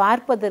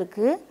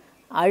 பார்ப்பதற்கு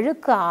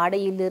அழுக்கு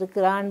ஆடையில்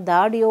இருக்கிறான்,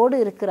 தாடியோடு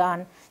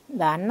இருக்கிறான்.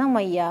 இந்த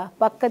அன்னமையா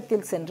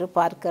பக்கத்தில் சென்று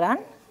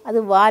பார்க்கிறான். அது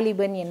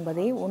வாலிபன்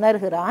என்பதை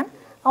உணர்கிறான்.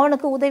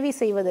 அவனுக்கு உதவி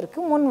செய்வதற்கு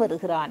முன்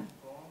வருகிறான்.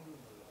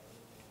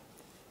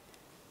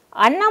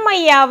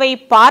 அன்னமையாவை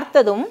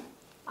பார்த்ததும்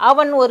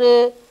அவன் ஒரு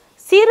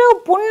சிறு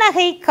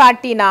புன்னகை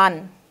காட்டினான்.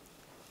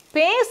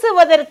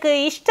 பேசுவதற்கு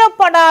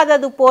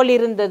இஷ்டப்படாதது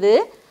போலிருந்தது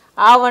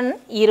அவன்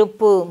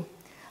இருப்பு.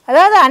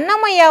 அதாவது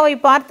அன்னமையாவை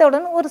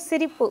பார்த்தவுடன் ஒரு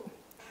சிரிப்பு.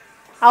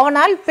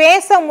 அவனால்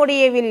பேச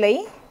முடியவில்லை.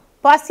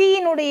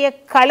 பசியினுடைய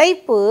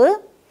களைப்பு,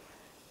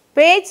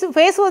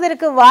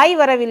 பேசுவதற்கு வாய்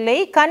வரவில்லை.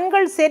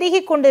 கண்கள்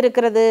செருகி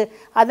கொண்டிருக்கிறது.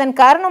 அதன்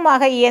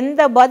காரணமாக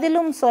எந்த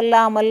பதிலும்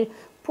சொல்லாமல்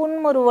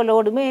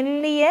புன்முறுவலோடு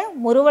மெல்லிய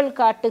முறுவல்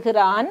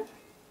காட்டுகிறான்.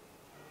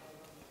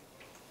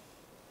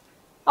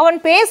 அவன்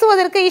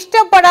பேசுவதற்கு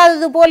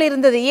இஷ்டப்படாதது போல்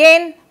இருந்தது.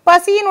 ஏன்?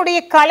 பசியினுடைய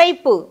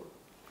களைப்பு.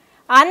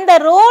 அந்த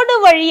ரோடு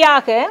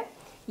வழியாக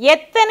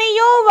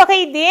எத்தனையோ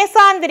வகை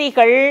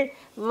தேசாந்திரிகள்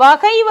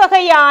வகை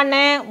வகையான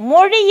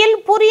மொழியில்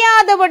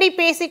புரியாதபடி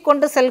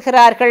பேசிக்கொண்டு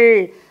செல்கிறார்கள்.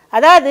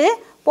 அதாவது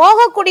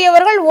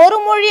போகக்கூடியவர்கள் ஒரு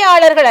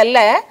மொழியாளர்கள் அல்ல,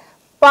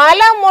 பல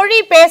மொழி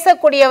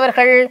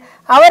பேசக்கூடியவர்கள்.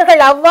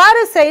 அவர்கள்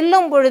அவ்வாறு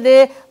செல்லும் பொழுது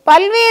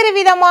பல்வேறு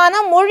விதமான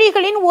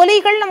மொழிகளின்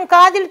ஒலிகள் நம்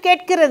காதில்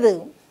கேட்கிறது.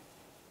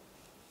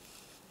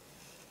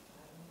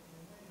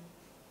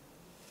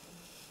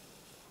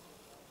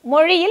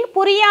 மொழியில்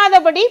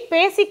புரியாதபடி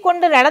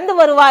பேசிக்கொண்டு நடந்து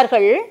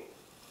வருவார்கள்.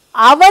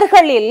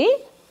 அவர்களில்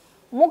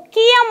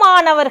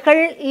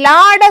முக்கியமானவர்கள்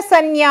லாட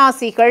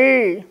சந்நியாசிகள்.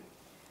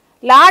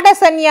 லாட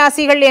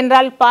சந்நியாசிகள்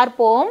என்றால்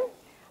பார்ப்போம்.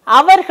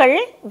 அவர்கள்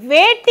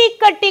வேட்டி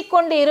கட்டி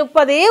கொண்டு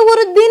இருப்பதே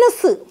ஒரு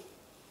தினுசு.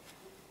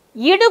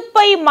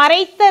 இடுப்பை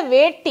மறைத்த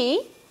வேட்டி,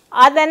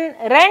 அதன்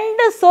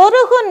 2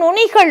 சொருகு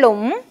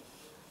நுனிகளும்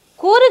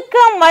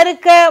குறுக்க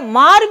மறுக்க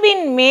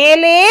மார்பின்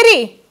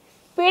மேலேறி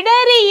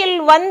பிடரியில்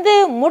வந்து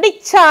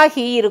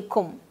முடிச்சாகி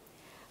இருக்கும்.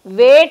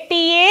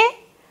 வேட்டியே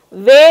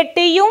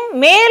வேட்டியும்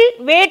மேல்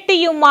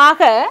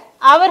வேட்டியுமாக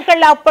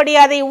அவர்கள் அப்படி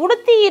அதை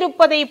உடுத்தி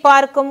இருப்பதை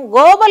பார்க்கும்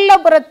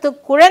கோவல்லபுரத்து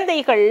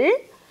குழந்தைகள்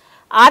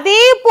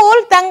அதே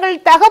போல் தங்கள்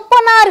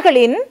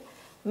தகப்பனார்களின்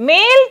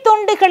மேல்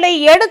துண்டுகளை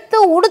எடுத்து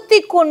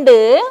உடுத்தி கொண்டு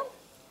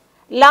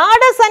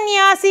லாட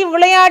சந்நியாசி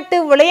விளையாட்டு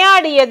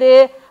விளையாடியது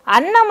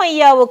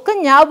அன்னமையாவுக்கு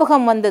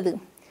ஞாபகம் வந்தது.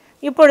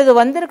 இப்பொழுது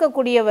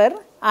வந்திருக்கக்கூடியவர்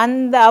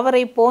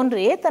அவரை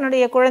போன்றே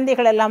தன்னுடைய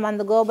குழந்தைகள் எல்லாம்,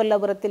 அந்த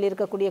கோபல்லபுரத்தில்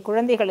இருக்கக்கூடிய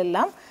குழந்தைகள்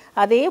எல்லாம்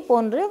அதே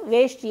போன்று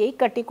வேஷ்டியை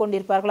கட்டி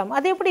கொண்டிருப்பார்களாம்.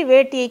 அது எப்படி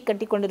வேட்டியை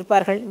கட்டி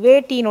கொண்டிருப்பார்கள்?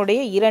 வேட்டியினுடைய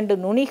 2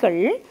 நுனிகள்,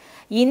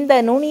 இந்த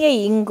நுனியை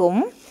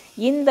இங்கும்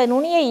இந்த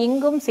நுனியை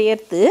இங்கும்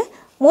சேர்த்து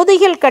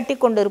முதுகில் கட்டி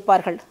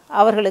கொண்டிருப்பார்கள்.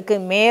 அவர்களுக்கு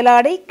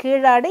மேலாடை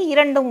கீழாடை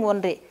 2ம்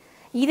ஒன்றே.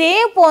 இதே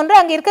போன்று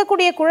அங்கே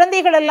இருக்கக்கூடிய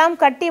குழந்தைகள் எல்லாம்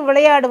கட்டி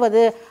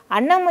விளையாடுவது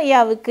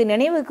அன்னமையாவுக்கு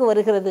நினைவுக்கு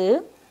வருகிறது.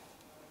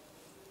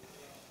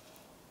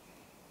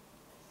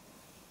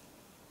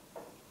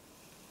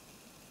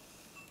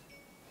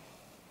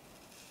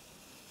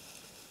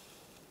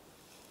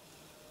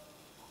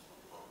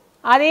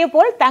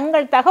 அதேபோல்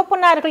தங்கள்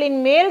தகப்பனார்களின்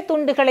மேல்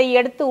துண்டுகளை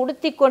எடுத்து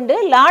உடுத்தி கொண்டு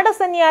லாட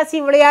சந்நியாசி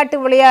விளையாட்டு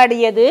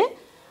விளையாடியது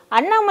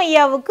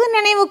அன்னமையாவுக்கு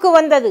நினைவுக்கு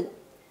வந்தது.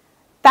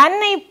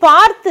 தன்னை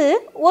பார்த்து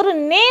ஒரு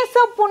நேச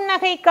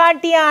புன்னகை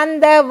காட்டிய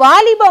அந்த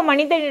வாலிப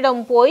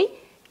மனிதனிடம் போய்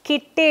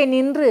கிட்டே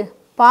நின்று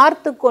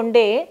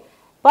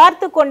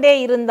பார்த்து கொண்டே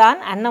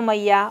இருந்தான்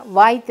அன்னமையா,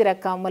 வாய்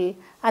திறக்காமல்.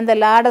 அந்த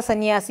லாட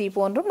சந்நியாசி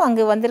போன்றும்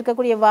அங்கு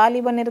வந்திருக்கக்கூடிய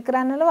வாலிபன்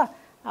இருக்கிறான் அல்லவா,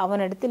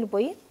 அவனிடத்தில்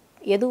போய்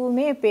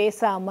எதுவுமே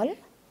பேசாமல்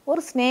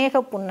ஒரு ஸ்நேக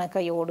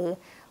புன்னகையோடு,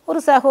 ஒரு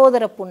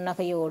சகோதர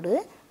புன்னகையோடு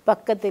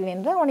பக்கத்தில்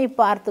நின்று அவனை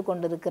பார்த்து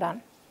கொண்டிருக்கிறான்.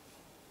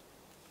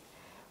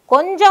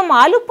 கொஞ்சம்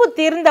அலுப்பு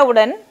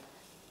தீர்ந்தவுடன்,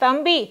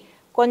 தம்பி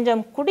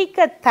கொஞ்சம்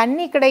குடிக்க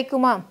தண்ணி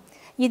கிடைக்குமா?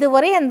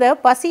 இதுவரை அந்த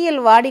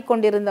பசியில்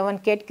வாடிக்கொண்டிருந்தவன்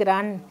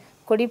கேட்கிறான்,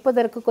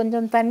 குடிப்பதற்கு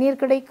கொஞ்சம்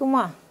தண்ணீர்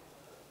கிடைக்குமா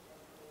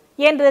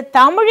என்று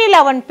தமிழில்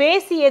அவன்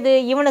பேசியது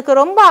இவனுக்கு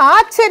ரொம்ப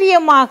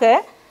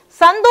ஆச்சரியமாக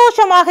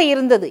சந்தோஷமாக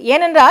இருந்தது.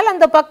 ஏனென்றால்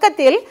அந்த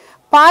பக்கத்தில்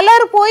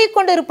பலர்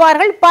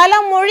போய்கொண்டிருப்பார்கள், பல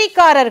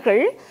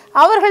மொழிக்காரர்கள்.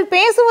 அவர்கள்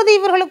பேசுவது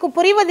இவர்களுக்கு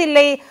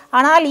புரிவதில்லை.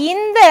 ஆனால்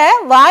இந்த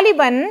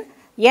வாலிபன்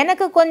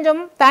எனக்கு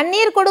கொஞ்சம்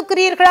தண்ணீர்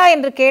கொடுக்கிறீர்களா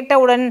என்று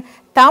கேட்டவுடன்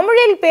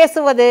தமிழில்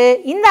பேசுவது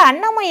இந்த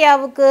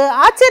அன்னமையாவுக்கு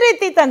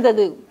ஆச்சரியத்தை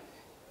தந்தது.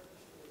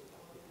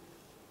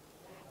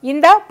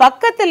 இந்த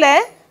பக்கத்துல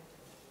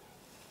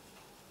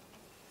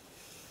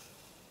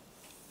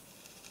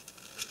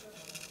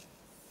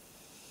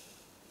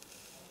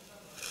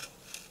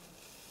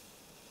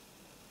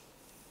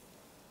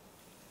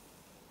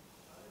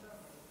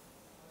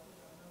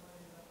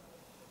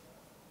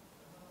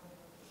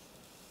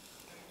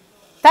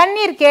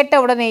தண்ணீர் கேட்ட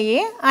உடனேயே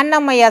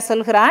அன்னமையா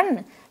சொல்கிறான்,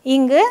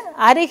 இங்கு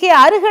அருகே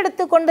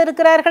அருகெடுத்து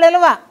கொண்டிருக்கிறார்கள்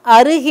அல்லவா,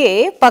 அருகே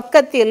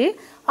பக்கத்தில்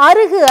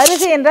அருகு,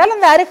 அருகு என்றால்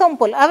அந்த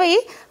அருகம்புல், அவை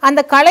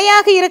அந்த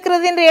களையாக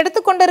இருக்கிறது என்று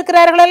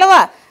எடுத்துக்கொண்டிருக்கிறார்கள்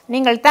அல்லவா,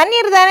 நீங்கள்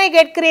தண்ணீர் தானே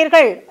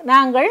கேட்கிறீர்கள்,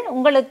 நாங்கள்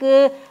உங்களுக்கு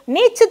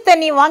நீச்சு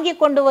தண்ணி வாங்கி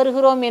கொண்டு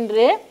வருகிறோம்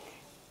என்று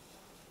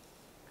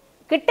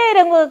கிட்ட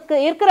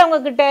இருக்கிறவங்க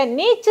கிட்ட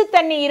நீச்சு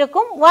தண்ணி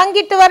இருக்கும்,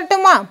 வாங்கிட்டு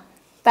வரட்டுமா?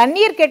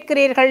 தண்ணீர்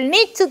கேட்கிறீர்கள்,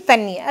 நீச்சு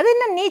தண்ணி. அது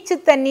என்ன நீச்சு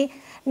தண்ணி?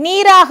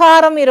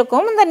 நீராகாரம்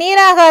இருக்கும். இந்த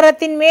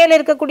நீராகாரத்தின் மேல்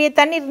இருக்கக்கூடிய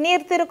தண்ணீர்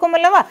நீர்த்து இருக்கும்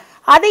அல்லவா,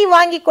 அதை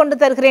வாங்கி கொண்டு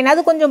தருகிறேன்.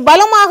 அது கொஞ்சம்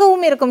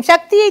பலமாகவும் இருக்கும்,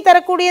 சக்தியை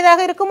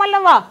தரக்கூடியதாக இருக்கும்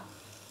அல்லவா.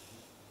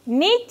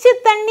 நீச்சு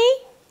தண்ணி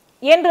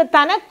என்று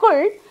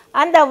தனக்குள்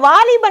அந்த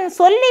வாலிபன்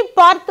சொல்லி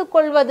பார்த்து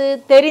கொள்வது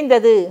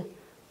தெரிந்தது.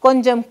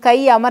 கொஞ்சம் கை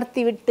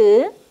அமர்த்திவிட்டு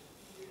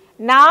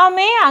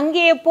நாமே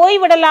அங்கே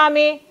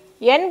போய்விடலாமே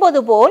என்பது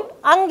போல்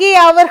அங்கே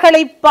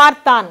அவர்களை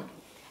பார்த்தான்.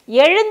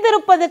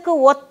 எழுந்திருப்பதற்கு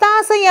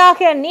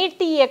ஒத்தாசையாக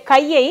நீட்டிய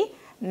கையை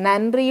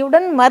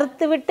நன்றியுடன்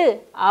மறுத்துவிட்டு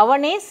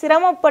அவனே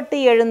சிரமப்பட்டு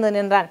எழுந்து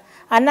நின்றான்.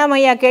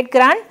 அண்ணாமையா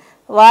கேட்கிறான்,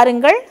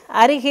 வாருங்கள்,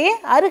 அருகே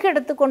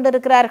அருகெடுத்து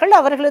கொண்டிருக்கிறார்கள்,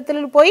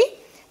 அவர்களிடத்தில் போய்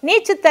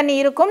நீச்சு தண்ணி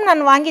இருக்கும்,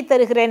 நான் வாங்கி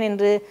தருகிறேன்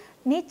என்று.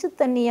 நீச்சு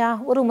தண்ணியா?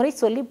 ஒரு முறை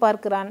சொல்லி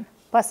பார்க்கிறான்.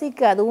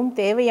 பசிக்கு அதுவும்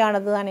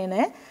தேவையானது தான் என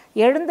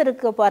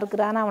எழுந்திருக்க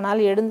பார்க்கிறான்.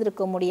 அவனால்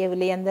எழுந்திருக்க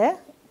முடியவில்லை. அந்த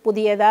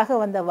புதியதாக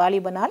வந்த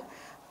வாலிபனால்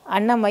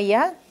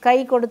அண்ணமையா கை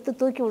கொடுத்து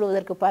தூக்கி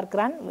விடுவதற்கு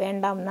பார்க்கிறான்.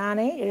 வேண்டாம்,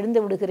 நானே எழுந்து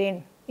விடுகிறேன்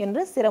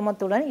என்று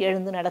சிரமத்துடன்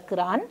எழுந்து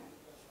நடக்கிறான்.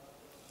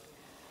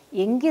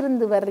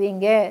 எங்கிருந்து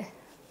வர்றீங்க?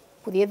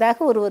 புதியதாக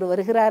ஒருவர்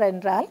வருகிறார்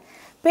என்றால்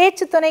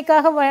பேச்சு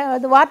துணைக்காக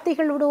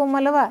வார்த்தைகள் விடுவோம்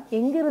அல்லவா.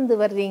 எங்கிருந்து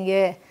வர்றீங்க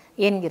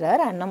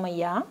என்கிறார்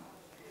அண்ணமையா.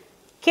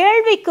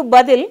 கேள்விக்கு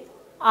பதில்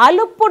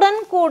அலுப்புடன்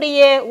கூடிய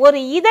ஒரு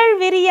இதழ்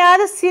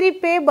விரியாத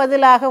சிரிப்பே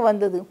பதிலாக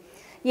வந்தது.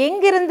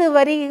 எங்கிருந்து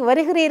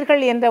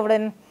வருகிறீர்கள்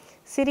என்றவுடன்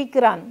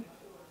சிரிக்கிறான்.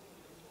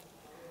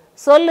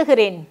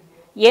 சொல்லுகிறேன்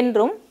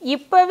என்றும்,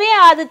 இப்பவே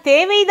அது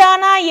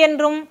தேவைதானா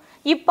என்றும்,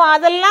 இப்ப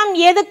அதெல்லாம்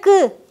எதுக்கு,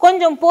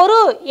 கொஞ்சம்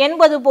பொறு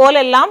என்பது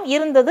போலெல்லாம்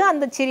இருந்தது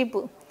அந்த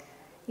சிரிப்பு.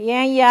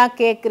 ஏன்யா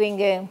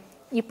கேட்குறீங்க,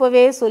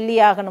 இப்பவே சொல்லி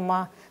ஆகணுமா,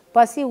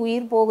 பசி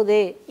உயிர்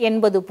போகுதே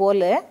என்பது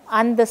போல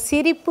அந்த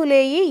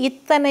சிரிப்பிலேயே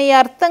இத்தனை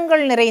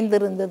அர்த்தங்கள்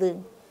நிறைந்திருந்தது.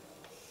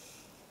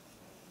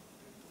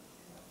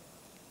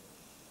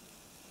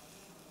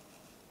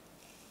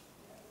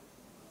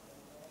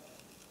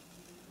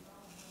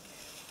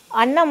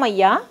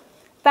 அண்ணமையா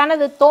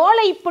தனது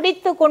தோளை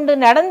பிடித்து கொண்டு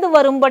நடந்து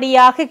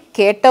வரும்படியாக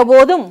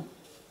கேட்டபோதும்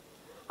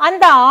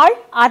அந்த ஆள்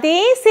அதே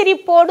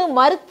சிரிப்போடு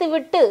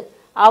மறுத்துவிட்டு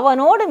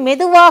அவனோடு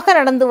மெதுவாக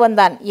நடந்து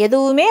வந்தான்.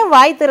 எதுவுமே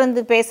வாய்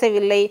திறந்து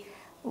பேசவில்லை.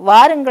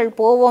 வாருங்கள்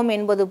போவோம்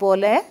என்பது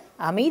போல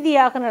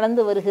அமைதியாக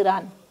நடந்து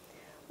வருகிறான்.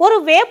 ஒரு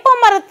வேப்ப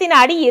மரத்தின்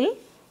அடியில்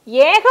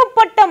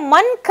ஏகப்பட்ட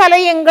மண்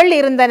கலயங்கள்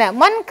இருந்தன.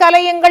 மண்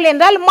கலயங்கள்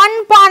என்றால்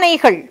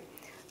மண்பானைகள்.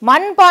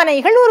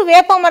 மண்பானைகள் ஒரு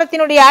வேப்ப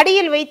மரத்தினுடைய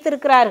அடியில்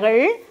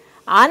வைத்திருக்கிறார்கள்.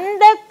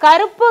 அந்த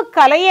கருப்பு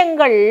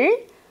கலயங்கள்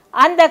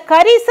அந்த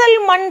கரிசல்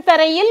மண்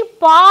தரையில்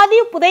பாதி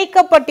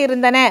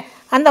புதைக்கப்பட்டிருந்தன.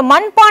 அந்த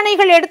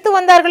மண்பானைகள் எடுத்து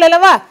வந்தார்கள்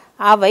அல்லவா,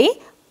 அவை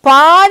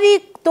பாதி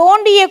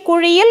தோண்டிய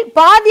குழியில்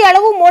பாதி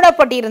அளவு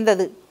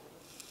மூடப்பட்டிருந்தது.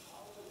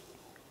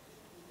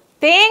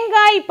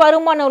 தேங்காய்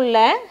பருமனுள்ள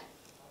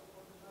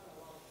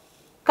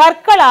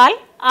கற்களால்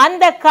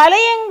அந்த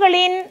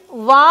கலயங்களின்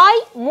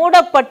வாய்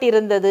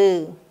மூடப்பட்டிருந்தது.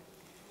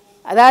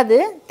 அதாவது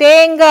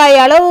தேங்காய்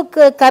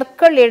அளவுக்கு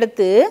கற்கள்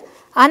எடுத்து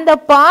அந்த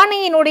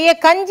பானையினுடைய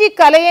கஞ்சி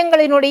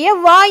கலயங்களினுடைய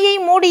வாயை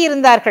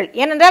மூடியிருந்தார்கள்.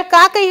 ஏனென்றால்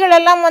காக்கைகள்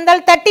எல்லாம்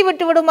வந்தால் தட்டி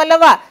விட்டு விடும்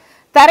அல்லவா.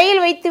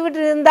 தரையில் வைத்து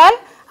விட்டு இருந்தால்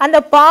அந்த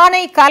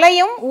பானை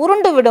கலையும்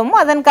உருண்டு விடும்.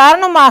 அதன்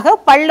காரணமாக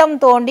பள்ளம்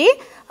தோண்டி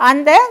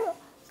அந்த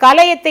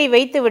கலையத்தை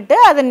வைத்துவிட்டு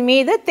அதன்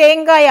மீது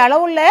தேங்காய்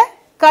அளவுள்ள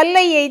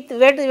கல்லை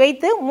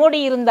வைத்து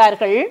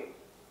மூடியிருந்தார்கள்.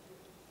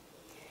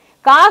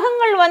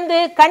 காகங்கள் வந்து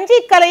கஞ்சி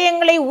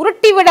கலையங்களை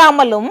உருட்டி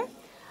விடாமலும்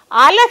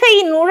அலகை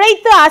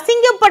நுழைத்து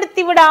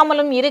அசிங்கப்படுத்தி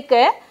விடாமலும் இருக்க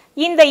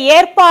இந்த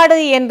ஏற்பாடு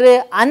என்று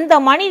அந்த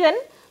மனிதன்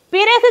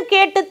பிறகு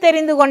கேட்டு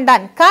தெரிந்து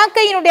கொண்டான்.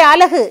 காக்கையினுடைய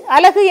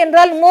அலகு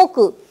என்றால்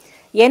மூக்கு.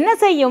 என்ன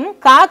செய்யும்?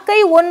 காக்கை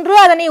ஒன்று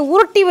அதனை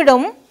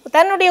உருட்டிவிடும்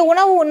தன்னுடைய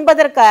உணவு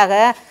உண்பதற்காக,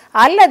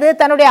 அல்லது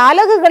தன்னுடைய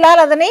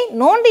அலகுகளால் அதனை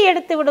நோண்டி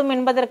எடுத்து விடும்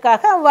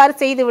என்பதற்காக அவ்வாறு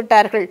செய்து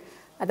விட்டார்கள்.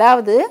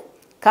 அதாவது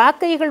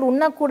காக்கைகள்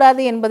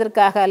உண்ணக்கூடாது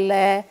என்பதற்காக அல்ல,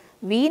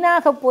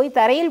 வீணாக போய்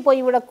தரையில்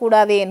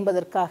போய்விடக்கூடாது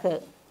என்பதற்காக.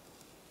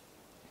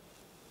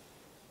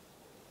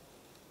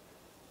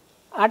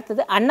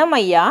 அடுத்தது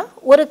அண்ணமையா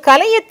ஒரு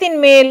கலயத்தின்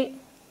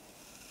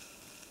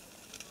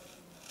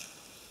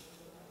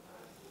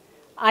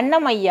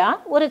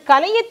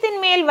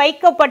மேல்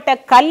வைக்கப்பட்ட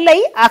கல்லை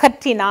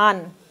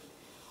அகற்றினான்.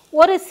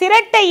 ஒரு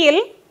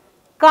சிரட்டையில்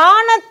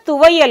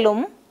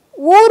காணத்துவையலும்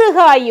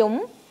ஊறுகாயும்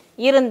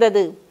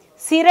இருந்தது.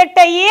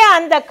 சிரட்டையே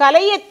அந்த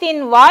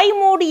கலயத்தின்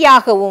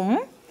வாய்மூடியாகவும்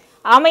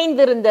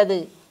அமைந்திருந்தது.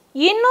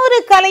 இன்னொரு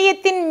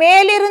கலயத்தின்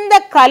மேலிருந்த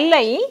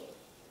கல்லை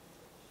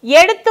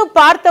எடுத்து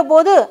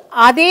பார்த்தபோது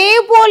அதே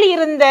போல்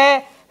இருந்த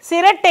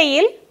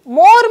சிரட்டையில்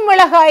மோர்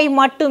மிளகாய்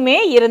மட்டுமே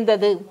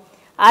இருந்தது.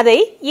 அதை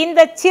இந்த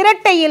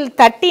சிரட்டையில்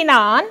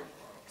தட்டினான்.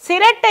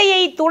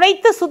 சிரட்டையை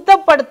துடைத்து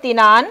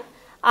சுத்தப்படுத்தினான்.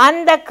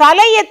 அந்த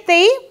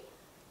கலயத்தை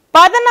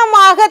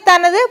பதனமாக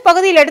தனது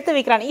பகுதியில் எடுத்து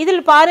வைக்கிறான்.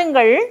 இதில்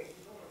பாருங்கள்,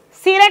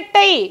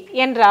 சிரட்டை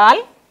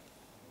என்றால்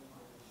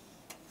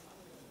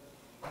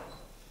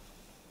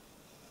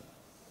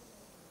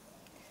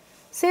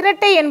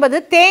சிரட்டை என்பது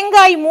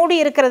தேங்காய் மூடி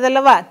இருக்கிறது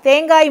அல்லவா.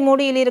 தேங்காய்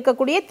மூடியில்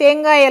இருக்கக்கூடிய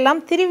தேங்காய் எல்லாம்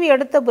திருவி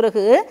எடுத்த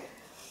பிறகு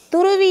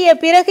துருவிய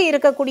பிறகு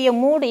இருக்கக்கூடிய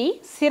மூடி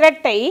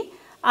சிரட்டை.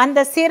 அந்த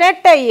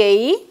சிரட்டையை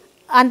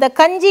அந்த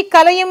கஞ்சி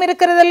கலையும்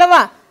இருக்கிறது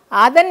அல்லவா,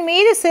 அதன்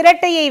மீது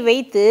சிரட்டையை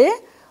வைத்து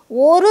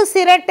ஒரு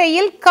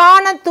சிரட்டையில்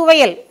காண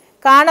துவையல்,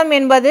 காணம்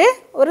என்பது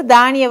ஒரு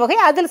தானிய வகை,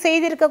 அதில்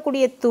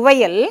செய்திருக்கக்கூடிய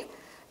துவையல்,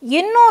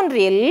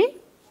 இன்னொன்றில்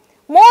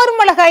மோர்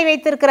மிளகாய்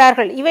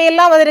வைத்திருக்கிறார்கள்.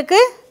 இவையெல்லாம் அதற்கு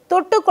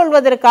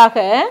தொட்டுக்கொள்வதற்காக.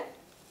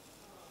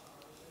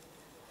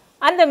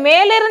 அந்த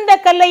மேலிருந்த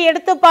கல்லை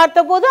எடுத்து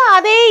பார்த்தபோது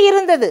அதே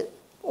இருந்தது.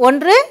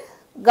 ஒன்று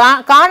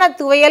காண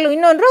துவையல்,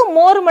 இன்னொன்று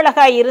மோர்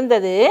மிளகாய்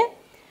இருந்தது.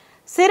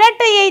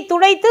 சிரட்டையை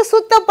துடைத்து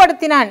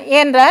சுத்தப்படுத்தினான்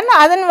என்றால்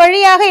அதன்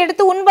வழியாக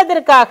எடுத்து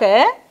உண்பதற்காக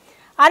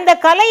அந்த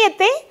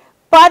கலயத்தை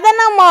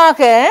பதனமாக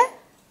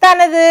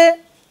தனது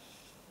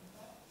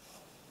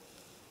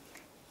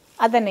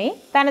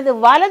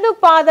வலது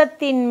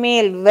பாதத்தின்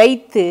மேல்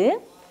வைத்து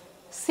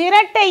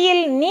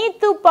சிரட்டையில்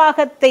நீத்து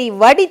பாகத்தை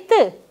வடித்து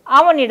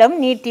அவனிடம்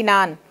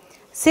நீட்டினான்.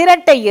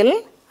 சிரட்டையில்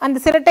அந்த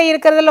சிரட்டை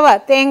இருக்கிறதல்லவா,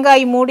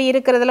 தேங்காய் மூடி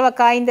இருக்கிறதல்லவா,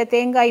 காய்ந்த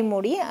தேங்காய்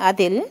மூடி,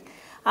 அதில்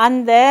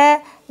அந்த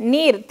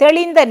நீர்,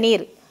 தெளிந்த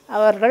நீர்,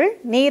 அவர்கள்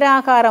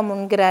நீராகாரம்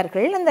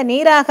உண்கிறார்கள். அந்த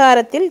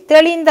நீராகாரத்தில்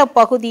தெளிந்த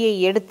பகுதியை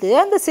எடுத்து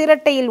அந்த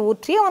சிரட்டையில்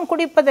ஊற்றி அவன்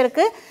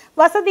குடிப்பதற்கு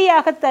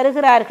வசதியாக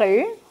தருகிறார்கள்.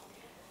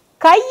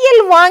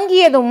 கையில்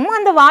வாங்கியதும்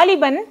அந்த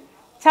வாலிபன்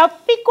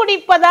சப்பி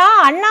குடிப்பதா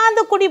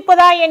அண்ணாந்து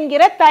குடிப்பதா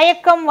என்கிற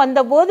தயக்கம்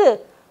வந்தபோது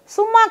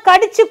சும்மா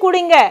கடிச்சு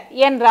குடிங்க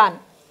என்றான்.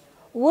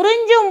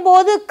 உறிஞ்சும்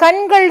போது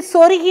கண்கள்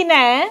சொருகின,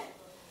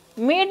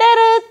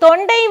 மிடறு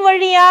தொண்டை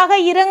வழியாக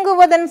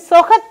இறங்குவதன்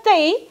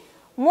சொகத்தை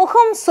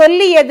முகம்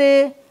சொல்லியது.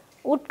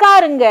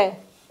 உட்காருங்க,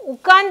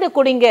 உட்கார்ந்து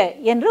குடிங்க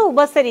என்று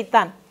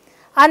உபசரித்தான்.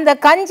 அந்த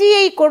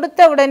கஞ்சியை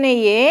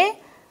கொடுத்தவுடனேயே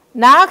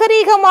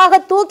நாகரீகமாக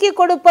தூக்கி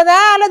கொடுப்பதா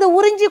அல்லது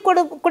உறிஞ்சி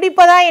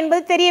குடிப்பதா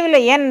என்பது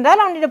தெரியவில்லை.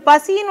 ஏனென்றால் அவனுடைய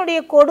பசியினுடைய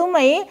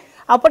கொடுமை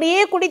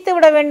அப்படியே குடித்து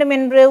விட வேண்டும்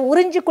என்று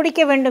உறிஞ்சி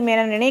குடிக்க வேண்டும்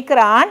என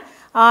நினைக்கிறான்.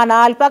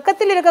 ஆனால்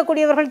பக்கத்தில்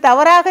இருக்கக்கூடியவர்கள்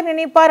தவறாக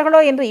நினைப்பார்களோ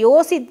என்று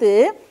யோசித்து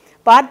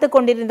பார்த்து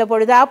கொண்டிருந்த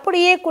பொழுது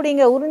அப்படியே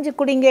குடிங்க, உறிஞ்சி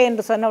குடிங்க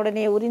என்று சொன்ன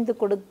உடனே உறிந்து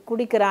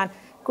குடிக்கிறான்.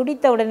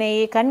 குடித்த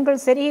உடனேயே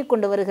கண்கள் செருகி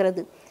கொண்டு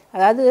வருகிறது.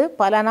 அதாவது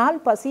பல நாள்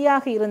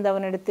பசியாக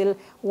இருந்தவனிடத்தில்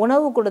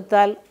உணவு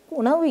கொடுத்தால்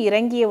உணவு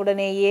இறங்கிய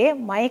உடனேயே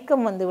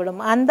மயக்கம் வந்துவிடும்.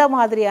 அந்த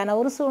மாதிரியான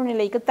ஒரு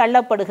சூழ்நிலைக்கு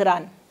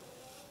தள்ளப்படுகிறான்.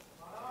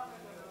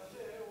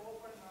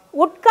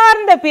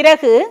 உட்கார்ந்த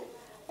பிறகு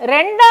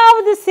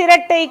இரண்டாவது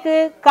சிரட்டைக்கு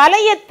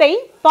கலயத்தை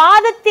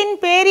பாதத்தின்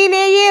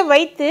பேரிலேயே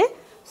வைத்து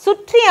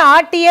சுற்றி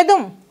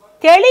ஆட்டியதும்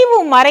தெளிவு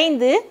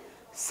மறைந்து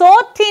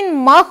சோற்றின்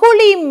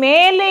மகுளி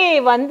மேலே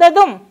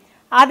வந்ததும்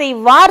அதை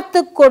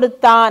வார்த்து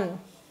கொடுத்தான்.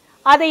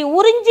 அதை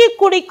உறிஞ்சி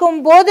குடிக்கும்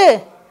போது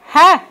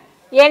ஹ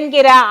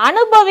என்கிற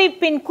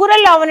அனுபவிப்பின்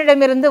குரல்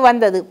அவனிடமிருந்து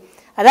வந்தது.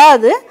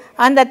 அதாவது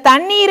அந்த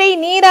தண்ணீரை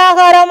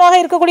நீராகாரமாக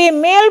இருக்கக்கூடிய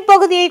மேல்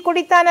பகுதியை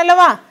குடித்தான்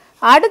அல்லவா,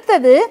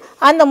 அடுத்தது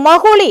அந்த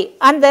மகுளி,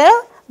 அந்த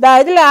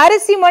இதில்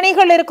அரிசி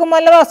மணிகள் இருக்கும்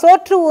அல்லவா,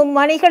 சோற்று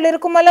மணிகள்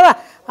இருக்கும் அல்லவா,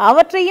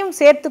 அவற்றையும்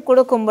சேர்த்து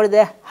கொடுக்கும்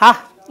பொழுது ஹா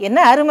என்ன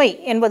அருமை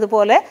என்பது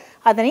போல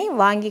அதனை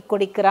வாங்கி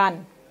குடிக்கிறான்.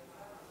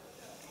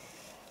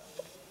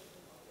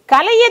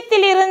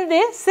 கலயத்திலிருந்து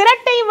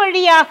சிரட்டை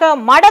வழியாக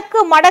மடக்கு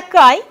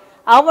மடக்காய்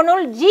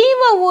அவனுள் ஜீவ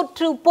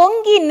ஊற்று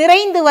பொங்கி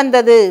நிறைந்து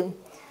வந்தது.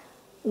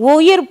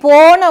 உயிர்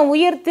போன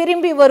உயிர்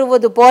திரும்பி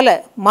வருவது போல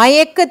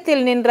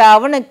மயக்கத்தில் நின்ற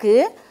அவனுக்கு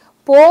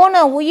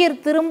போன உயிர்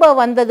திரும்ப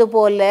வந்தது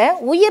போல,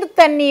 உயிர்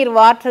தண்ணீர்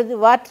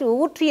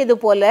ஊற்றியது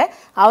போல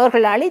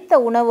அவர்கள் அளித்த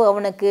உணவு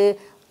அவனுக்கு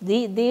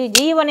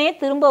ஜீவனே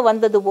திரும்ப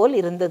வந்தது போல்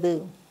இருந்தது.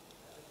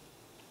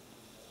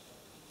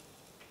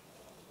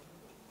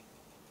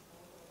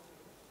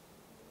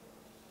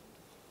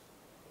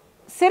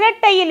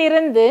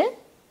 சிரட்டையிலிருந்து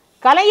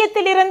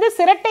கலயத்திலிருந்து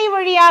சிரட்டை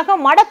வழியாக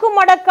மடக்கு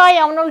மடக்காய்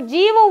அவனுள்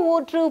ஜீவ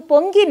ஊற்று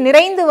பொங்கி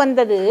நிறைந்து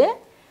வந்தது.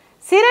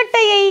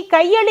 சிரட்டையை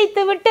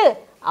கையளித்து விட்டு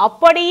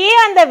அப்படியே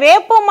அந்த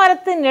வேப்ப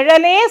மரத்து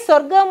நிழலே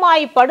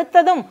சொர்க்கமாய்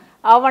படுத்ததும்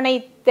அவனை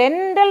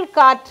தென்றல்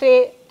காற்றே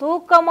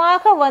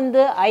தூக்கமாக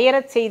வந்து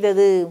அயரச்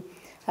செய்தது.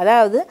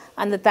 அதாவது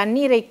அந்த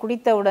தண்ணீரை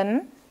குடித்தவுடன்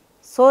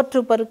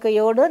சோற்று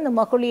பருக்கையோடு அந்த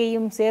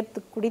மகுளியையும்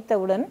சேர்த்து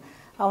குடித்தவுடன்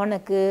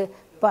அவனுக்கு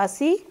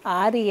பசி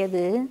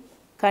ஆறியது,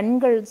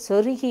 கண்கள்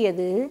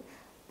சொருகியது,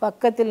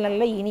 பக்கத்தில்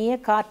நல்ல இனிய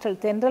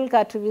காற்றல் தென்றல்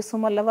காற்று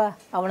வீசும் அல்லவா,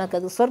 அவனுக்கு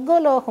அது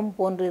சொர்க்கலோகம்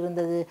போன்று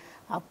இருந்தது.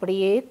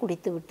 அப்படியே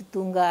குடித்து விட்டு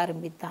தூங்க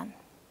ஆரம்பித்தான்.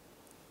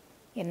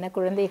 என்ன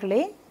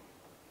குழந்தைகளே,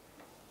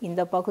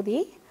 இந்த பகுதி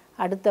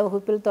அடுத்த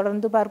வகுப்பில்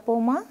தொடர்ந்து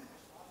பார்ப்போமா?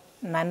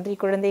 நன்றி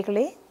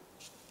குழந்தைகளே.